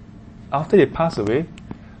after they pass away,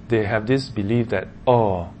 they have this belief that,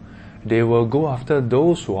 they will go after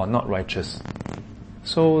those who are not righteous.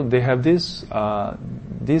 So they have this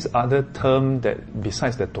other term that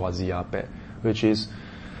besides the Tuazi Ape, which is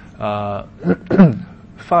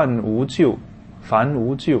Fan Wu Jiu.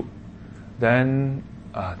 Then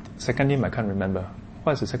second name I can't remember.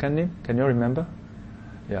 What is the second name? Can you remember?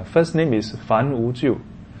 Yeah, first name is Fan Wu Jiu.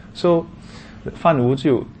 So Fan Wu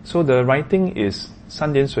Jiu. So the writing is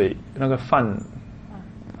三点水那个饭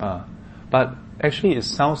but actually it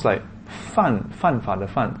sounds like 犯法的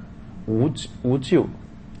犯无救.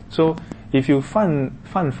 So if you 犯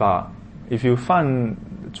法 if you 犯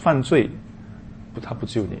罪他不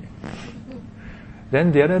救你.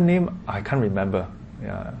 Then the other name I can't remember.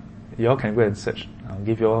 Yeah, you all can go and search. I'll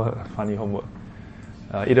give you all a funny homework.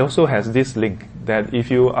 It also has this link that if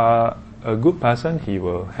you are a good person, he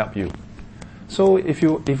will help you. So if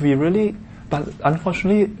we really, but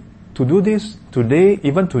unfortunately, to do this today,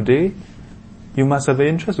 even today, you must have the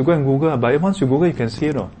interest to go and Google. But once you Google, you can see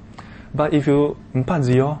it. But if you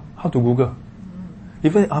how to Google?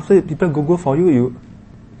 Even after people Google for you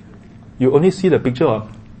only see the picture of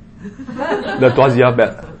the Tuazi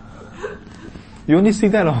Ape. You only see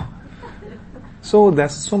that. So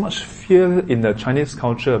there's so much fear in the Chinese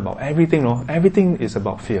culture about everything. Everything is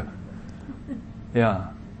about fear.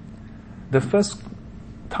 Yeah. The first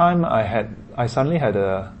time I suddenly had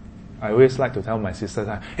I always like to tell my sisters,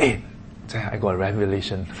 hey, I got a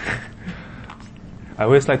revelation. I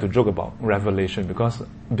always like to joke about revelation because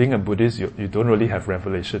being a Buddhist, you don't really have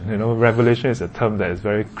revelation. Revelation is a term that is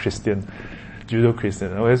very Christian,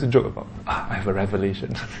 Judo-Christian. I always joke about, I have a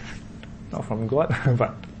revelation. Not from God,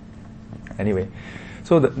 but anyway.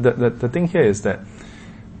 So the thing here is that,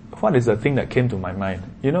 what is the thing that came to my mind?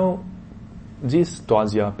 This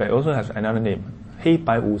Tuazi Ape also has another name, 黑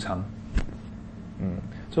白无常.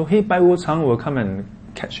 So 黑白无常 will come and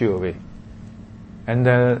catch you away. And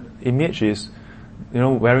the image is,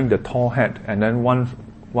 wearing the tall hat and then one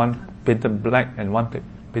painted black and one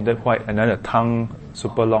painted white and then the tongue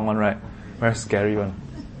super long one, right? Very scary one.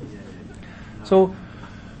 So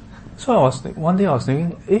one day I was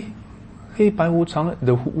thinking, 黑白无常,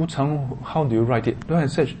 the 无常, how do you write it? Then I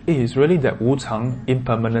search, it's really that 无常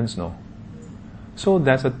impermanence, no? So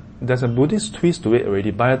there's there's a Buddhist twist to it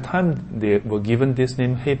already. By the time they were given this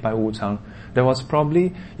name, Hei Pai Wu Chang, it was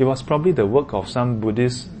probably the work of some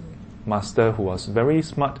Buddhist master who was very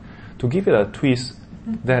smart to give it a twist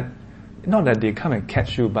that, not that they come and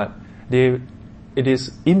catch you, but it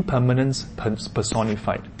is impermanence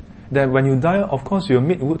personified. That when you die, of course you'll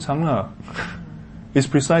meet Wu Chang lah. It's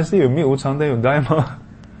precisely you meet Wu Chang, then you die ma.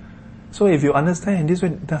 So if you understand in this way,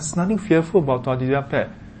 there's nothing fearful about Tua Tee Pet.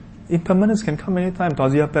 Impermanence can come anytime. Tua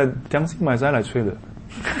Tee Pet 將先買晒嚟吹的。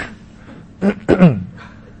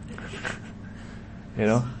You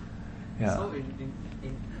know? Yeah. So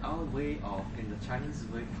in our way of, in the Chinese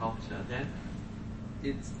way culture, then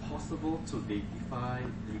it's possible to deify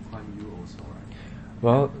Lee Kuan Yew also, right?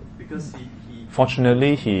 Well, because he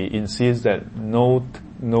fortunately he insists that no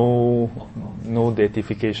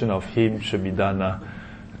deification of him should be done.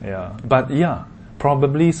 Yeah. But yeah,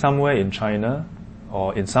 probably somewhere in China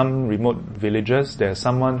or in some remote villages, there's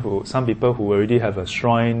some people who already have a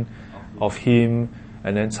shrine of him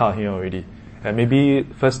and then cha him already. And maybe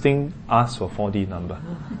first thing, ask for 4D number.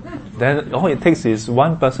 Then all it takes is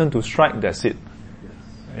one person to strike, that's it.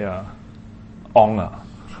 Yeah. Ong lah.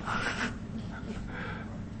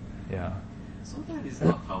 Yeah. So that is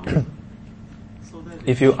not Taoism. So that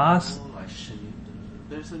if you ask, like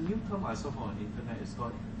there's a new term I saw on the internet. It's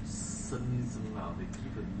called Shenism now. They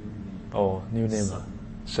give a new name. Oh, new name.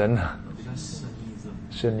 Shen. Because Shenism.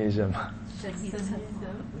 Shenism. If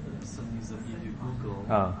you Google,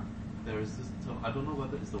 there is this term. I don't know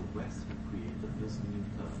whether it's the West who created this new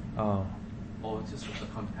term, or just a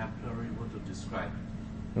contemporary word to describe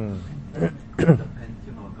the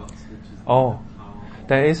pantheon of gods, which is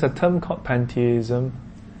there is a term called pantheism.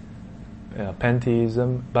 Yeah,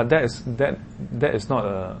 pantheism, but that is not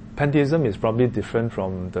a pantheism is probably different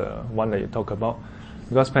from the one that you talk about,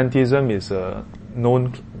 because pantheism is a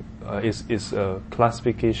known is a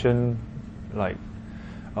classification like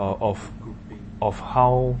of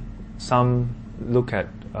how some look at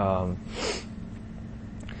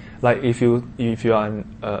like if you are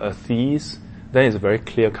a theist, then it's very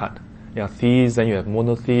clear cut. Yeah, theist, then you have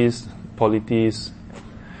monotheist, polytheist,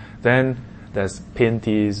 then there's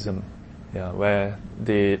pantheism. Yeah, where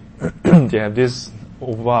they they have this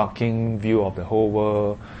overarching view of the whole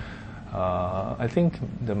world. I think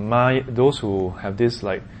those who have this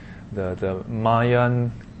like the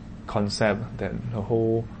Mayan concept that the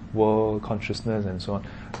whole world consciousness and so on,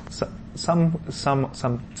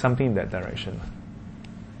 something in that direction.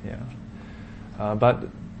 Yeah, but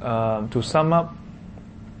to sum up,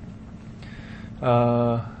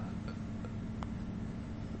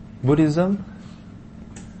 Buddhism.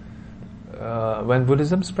 When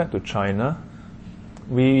Buddhism spread to China,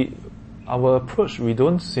 our approach, we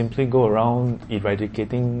don't simply go around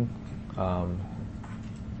eradicating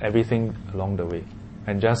everything along the way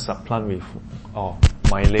and just supplant with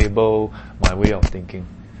my label, my way of thinking.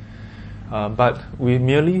 But we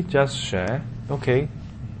merely just share, okay,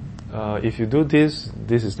 if you do this,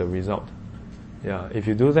 this is the result. Yeah, if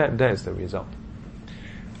you do that, that is the result.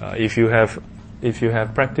 If you have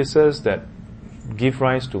practices that give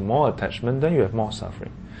rise to more attachment, then you have more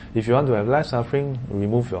suffering. If you want to have less suffering,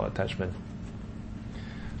 remove your attachment.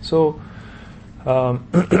 So,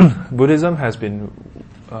 Buddhism has been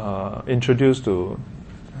introduced to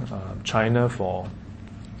China for,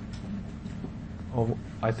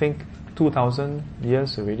 I think, 2,000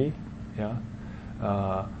 years already. Yeah,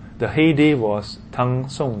 the heyday was Tang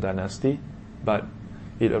Song dynasty, but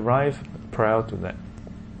it arrived prior to that.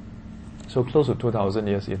 So close to 2,000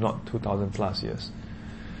 years, if not 2,000 plus years.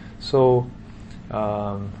 So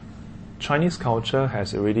Chinese culture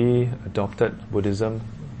has already adopted Buddhism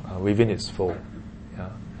within its fold.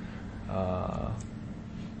 Yeah.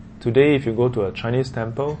 Today, if you go to a Chinese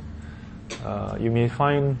temple, you may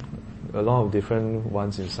find a lot of different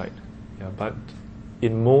ones inside. Yeah, but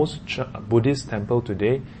in most Buddhist temple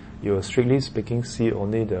today, you will strictly speaking see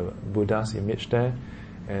only the Buddha's image there,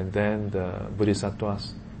 and then the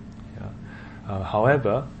Bodhisattvas.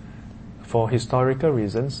 However, for historical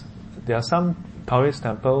reasons, there are some Taoist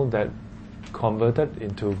temple that converted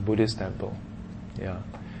into Buddhist temple. Yeah,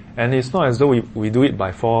 and it's not as though we do it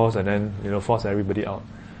by force and then force everybody out.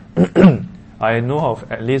 I know of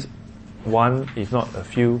at least one, if not a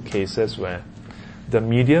few cases where the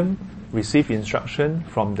medium received instruction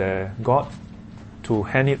from their god to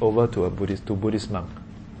hand it over to Buddhist monk.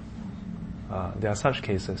 There are such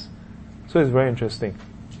cases, so it's very interesting.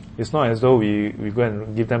 It's not as though we go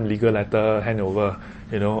and give them legal letter, hand over,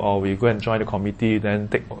 or we go and join the committee, then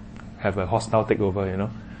have a hostile takeover,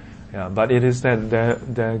 Yeah, but it is that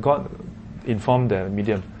the God informed the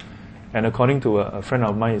medium. And according to a friend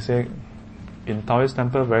of mine, he said, in Taoist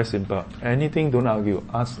temple, very simple. Anything, don't argue.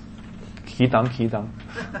 Ask, ki dang.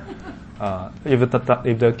 If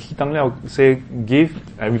the ki dang liao say give,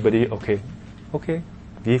 everybody okay,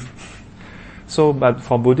 give. So, but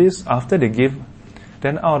for Buddhists, after they give,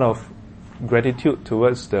 then out of gratitude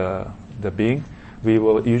towards the being, we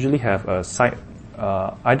will usually have a side,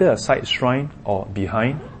 either a side shrine or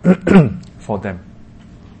behind for them.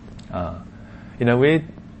 In a way,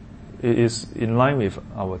 it is in line with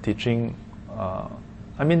our teaching.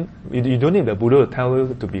 I mean, you don't need the Buddha to tell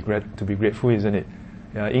you to be grateful, isn't it?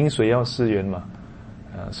 因水要施缘嘛.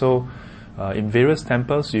 So, in various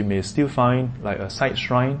temples, you may still find like a side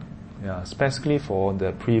shrine, specifically for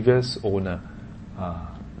the previous owner,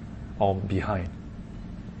 or behind.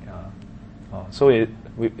 So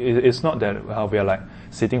it's not that we are like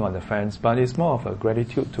sitting on the fence, but it's more of a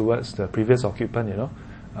gratitude towards the previous occupant,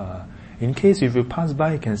 in case if you pass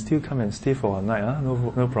by, you can still come and stay for a night,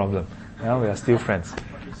 no problem. We are still friends. But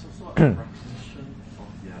it's also a recognition of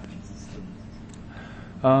their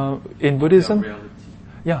existence. In Buddhism, their reality.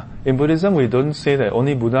 Yeah, in Buddhism we don't say that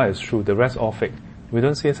only Buddha is true, the rest all fake. We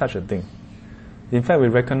don't say such a thing. In fact, we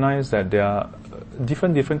recognize that there are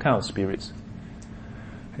different kind of spirits.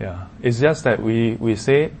 Yeah, it's just that we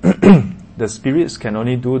say the spirits can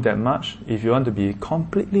only do that much. If you want to be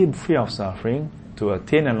completely free of suffering, to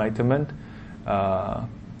attain enlightenment, that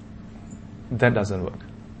doesn't work.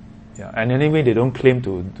 Yeah, and anyway, they don't claim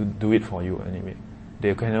to do it for you anyway.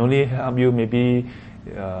 They can only help you maybe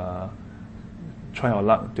try your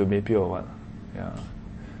luck to maybe or what. Yeah,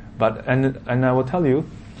 but and I will tell you,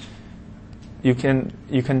 you can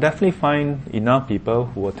definitely find enough people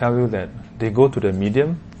who will tell you that they go to the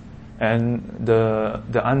medium, and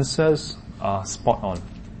the answers are spot on.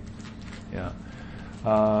 Yeah.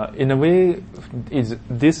 In a way,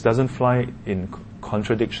 this doesn't fly in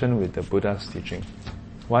contradiction with the Buddha's teaching.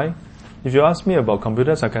 Why? If you ask me about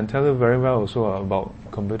computers, I can tell you very well also about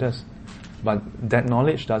computers. But that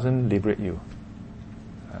knowledge doesn't liberate you.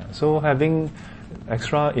 So having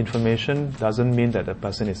extra information doesn't mean that the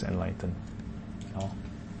person is enlightened. No.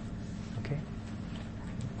 Okay?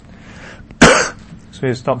 So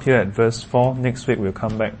we stop here at verse 4. Next week we'll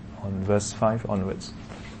come back on verse 5 onwards.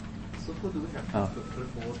 So do we have to flip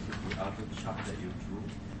forward to the other chart that you drew?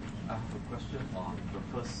 I have a question on the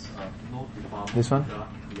first no defilement. This one?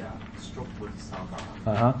 Stroke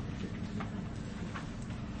Bodhisattva.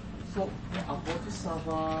 So are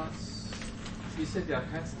bodhisattvas, you said there are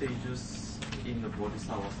 10 stages in the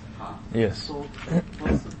bodhisattva's path. Yes. So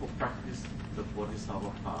first to practice the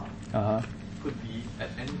bodhisattva path could be at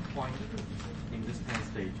any point in these 10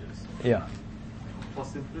 stages. Yeah. For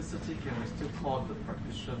simplicity, can we still call the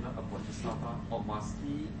practitioner a bodhisattva, or must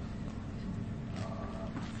he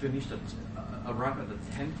arrive at the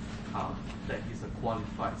 10th path that he's a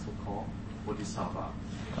qualified so-called bodhisattva?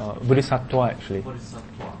 Bodhisattva actually.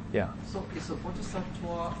 Bodhisattva. Yeah. So is a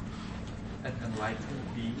bodhisattva an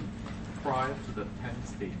enlightened being prior to the 10th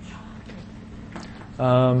stage?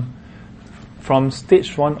 From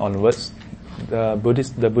stage 1 onwards, the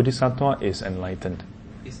bodhisattva is enlightened.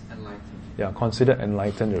 Is enlightened. Yeah, considered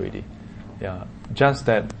enlightened already. Yeah, just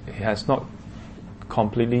that he has not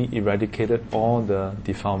completely eradicated all the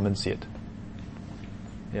defilements yet.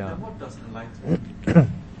 Yeah. Then what does enlightenment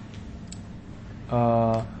mean?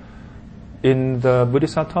 In the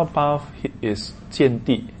bodhisattva path is 见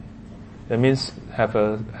地. That means have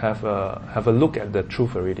a look at the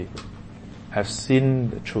truth already. Have seen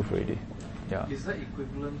the truth already. Yeah. Is that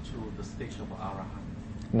equivalent to the stage of Arahant?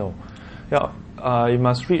 No. Yeah. You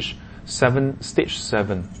must reach stage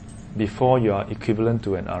 7 before you are equivalent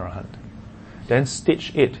to an Arahant. Then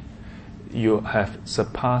stage 8, you have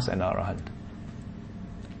surpassed an Arahant.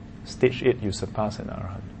 Stage 8, you surpass an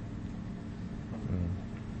Arahant.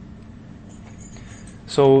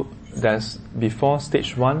 So there's before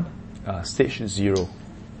stage 1, stage 0.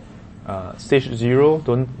 Stage 0,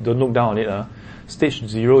 don't look down on it. Stage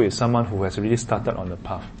 0 is someone who has already started on the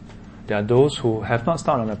path. There are those who have not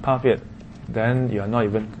started on the path yet. Then you are not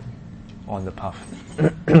even on the path.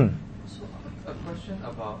 So a question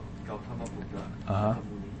about Gautama Buddha.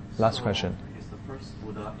 Last question. He's the first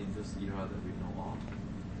Buddha in this era that we know of.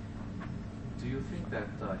 Do you think that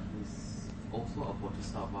he's also a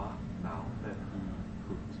bodhisattva now that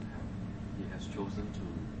he has chosen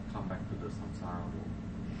to come back to the samsara world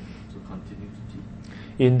to continue to teach?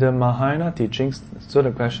 In the Mahayana teachings, so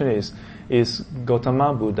the question is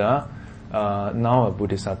Gautama Buddha now a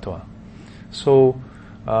bodhisattva? So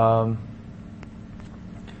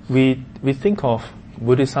we think of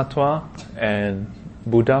bodhisattva and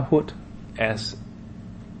Buddhahood as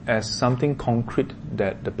something concrete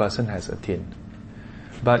that the person has attained.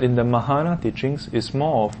 But in the Mahayana teachings, it's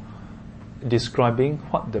more of describing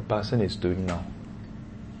what the person is doing now.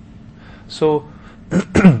 So,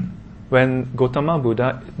 when Gautama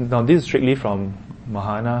Buddha, now this is strictly from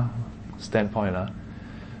Mahayana standpoint,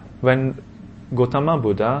 when Gautama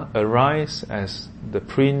Buddha arrives as the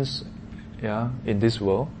prince in this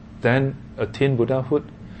world, then attained Buddhahood,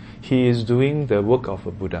 he is doing the work of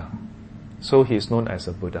a Buddha. So he is known as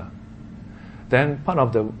a Buddha. Then part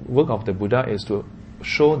of the work of the Buddha is to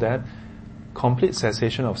show that complete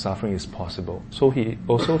cessation of suffering is possible. So he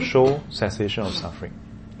also show cessation of suffering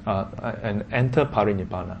and enter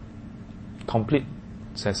parinibbana, complete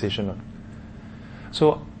cessation.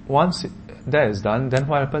 So once that is done, then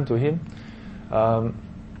what happened to him?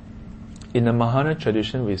 In the Mahayana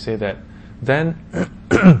tradition, we say that then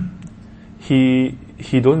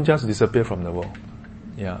he don't just disappear from the world.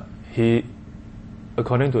 He,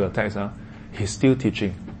 according to the text, he's still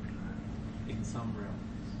teaching. In some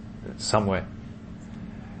realms. Somewhere.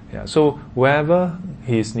 So wherever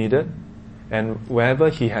he is needed and wherever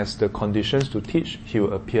he has the conditions to teach, he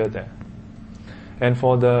will appear there. And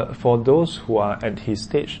for those who are at his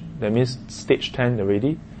stage, that means stage 10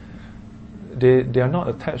 already, they are not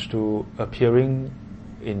attached to appearing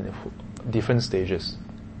in different stages.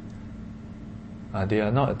 They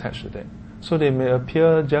are not attached to that. So they may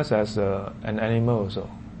appear just as an animal also.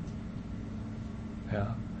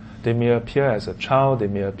 They may appear as a child, they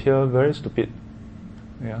may appear very stupid.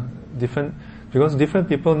 Different, because different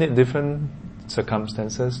people need different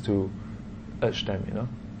circumstances to urge them,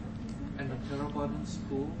 And the Theravadan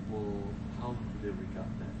school, how do they regard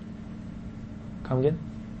that? Come again?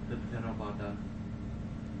 The Theravada.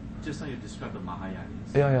 Just now you described the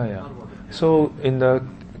Mahayanis. Yeah. So in the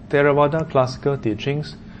Theravada classical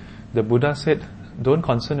teachings, the Buddha said, don't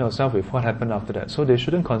concern yourself with what happened after that. So they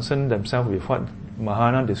shouldn't concern themselves with what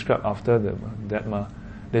Mahayana described after that.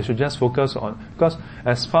 They should just focus on, because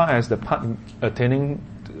as far as the path attaining,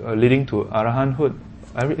 leading to Arahanthood,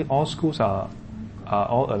 all schools are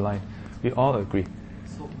all aligned. We all agree.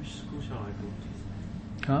 So which school shall I go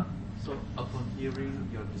to? Huh? So upon hearing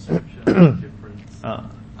your description of the difference,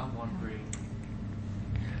 I'm wondering,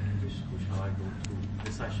 which school shall I go to?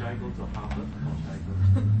 Shall I go to Harvard or shall I go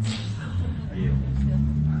to Yale?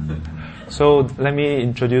 So let me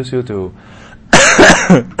introduce you to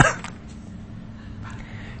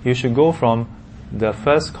you should go from the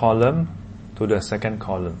first column to the second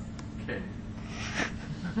column. Okay.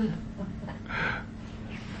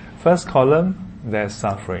 First column, there's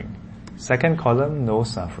suffering. Second column, no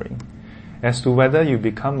suffering. As to whether you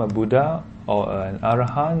become a Buddha or an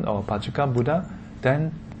Arahant or Pacceka Buddha,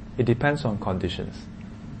 then it depends on conditions.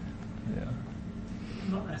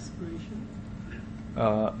 Not aspiration?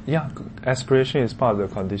 Aspiration is part of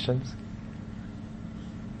the conditions.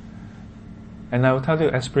 And I will tell you,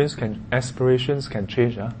 aspirations can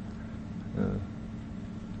change.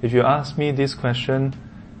 If you ask me this question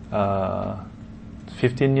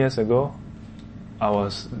 15 years ago, I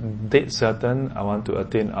was dead certain I want to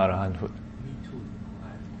attain Arahanthood. Me too.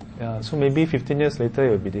 So maybe 15 years later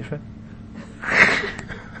it will be different.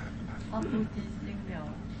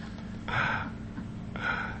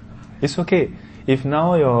 It's okay. If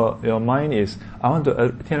now your mind is, I want to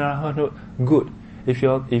attain Arahanthood, good. If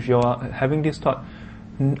you're having this thought,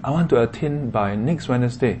 I want to attain by next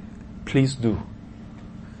Wednesday, please do.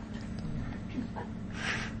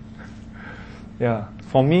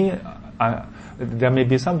 For me, there may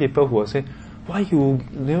be some people who will say, why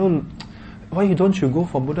don't you go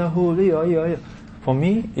for Buddhahood? For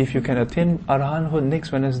me, if you can attain Arahanthood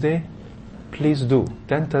next Wednesday, please do.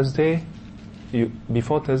 Then Thursday,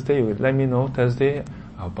 before Thursday, you will let me know. Thursday,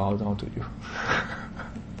 I'll bow down to you.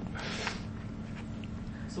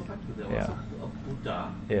 So back to the also a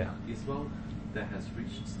Buddha is well that has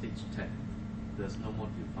reached stage 10. There's no more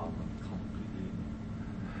defilement completely.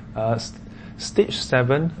 Stage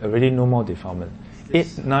 7 already no more defilement.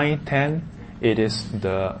 8, 9, 10, it is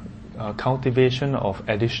the cultivation of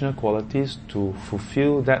additional qualities to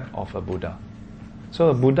fulfill that of a Buddha. So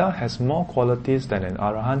a Buddha has more qualities than an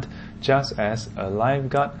Arahant, just as a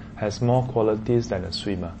lifeguard has more qualities than a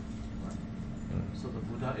swimmer. So the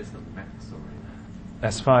Buddha is the max already.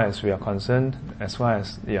 As far as we are concerned, as far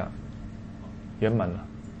as Yeman.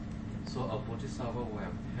 So a Bodhisattva will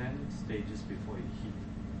have 10 stages before he hit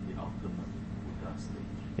the ultimate Buddha stage.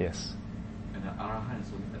 Yes. And the Arahant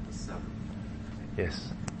is only at the 7th.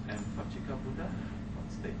 Yes. And Pacceka Buddha,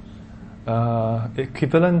 what stage?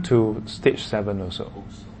 Equivalent to stage 7 also.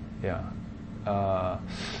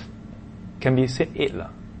 Can be said 8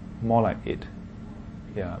 more like 8.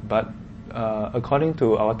 But according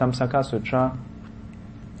to our Tamsaka Sutra,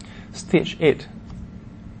 stage 8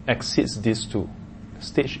 exceeds these two.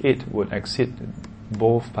 Stage 8 would exceed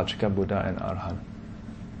both Pacceka Buddha and Arahant.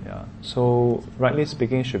 Yeah. So, rightly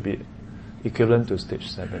speaking, should be equivalent to stage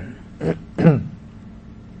 7.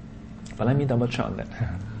 But let me double check on that.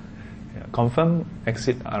 Yeah. Confirm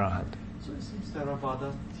exit Arahant. So it seems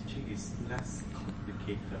Theravada teaching is less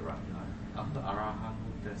complicated, right? After Arahant,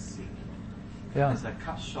 there's Singh. Yeah. It's like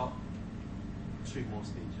cut short 3 more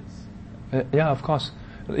stages. Yeah, of course.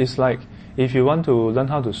 It's like if you want to learn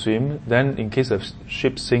how to swim, then in case of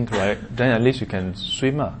ship sink, right, then at least you can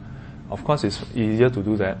swim. Of course, it's easier to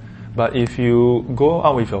do that. But if you go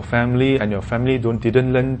out with your family and your family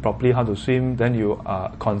didn't learn properly how to swim, then you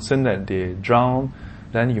are concerned that they drown,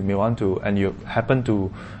 then you may want to, and you happen to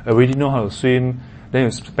already know how to swim, then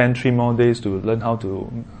you spend 3 more days to learn how to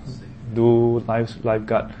do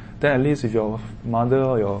lifeguard. Then at least if your mother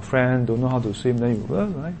or your friend don't know how to swim, then you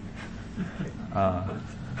learn, right?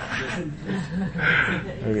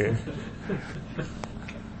 Okay.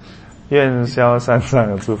 愿消三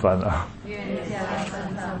障诸烦恼，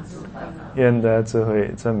愿得智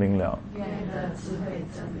慧真明了，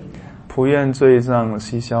普愿罪障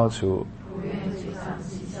悉消除，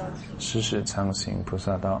时时常行菩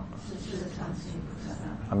萨道。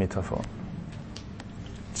阿弥陀佛。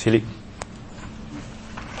起立。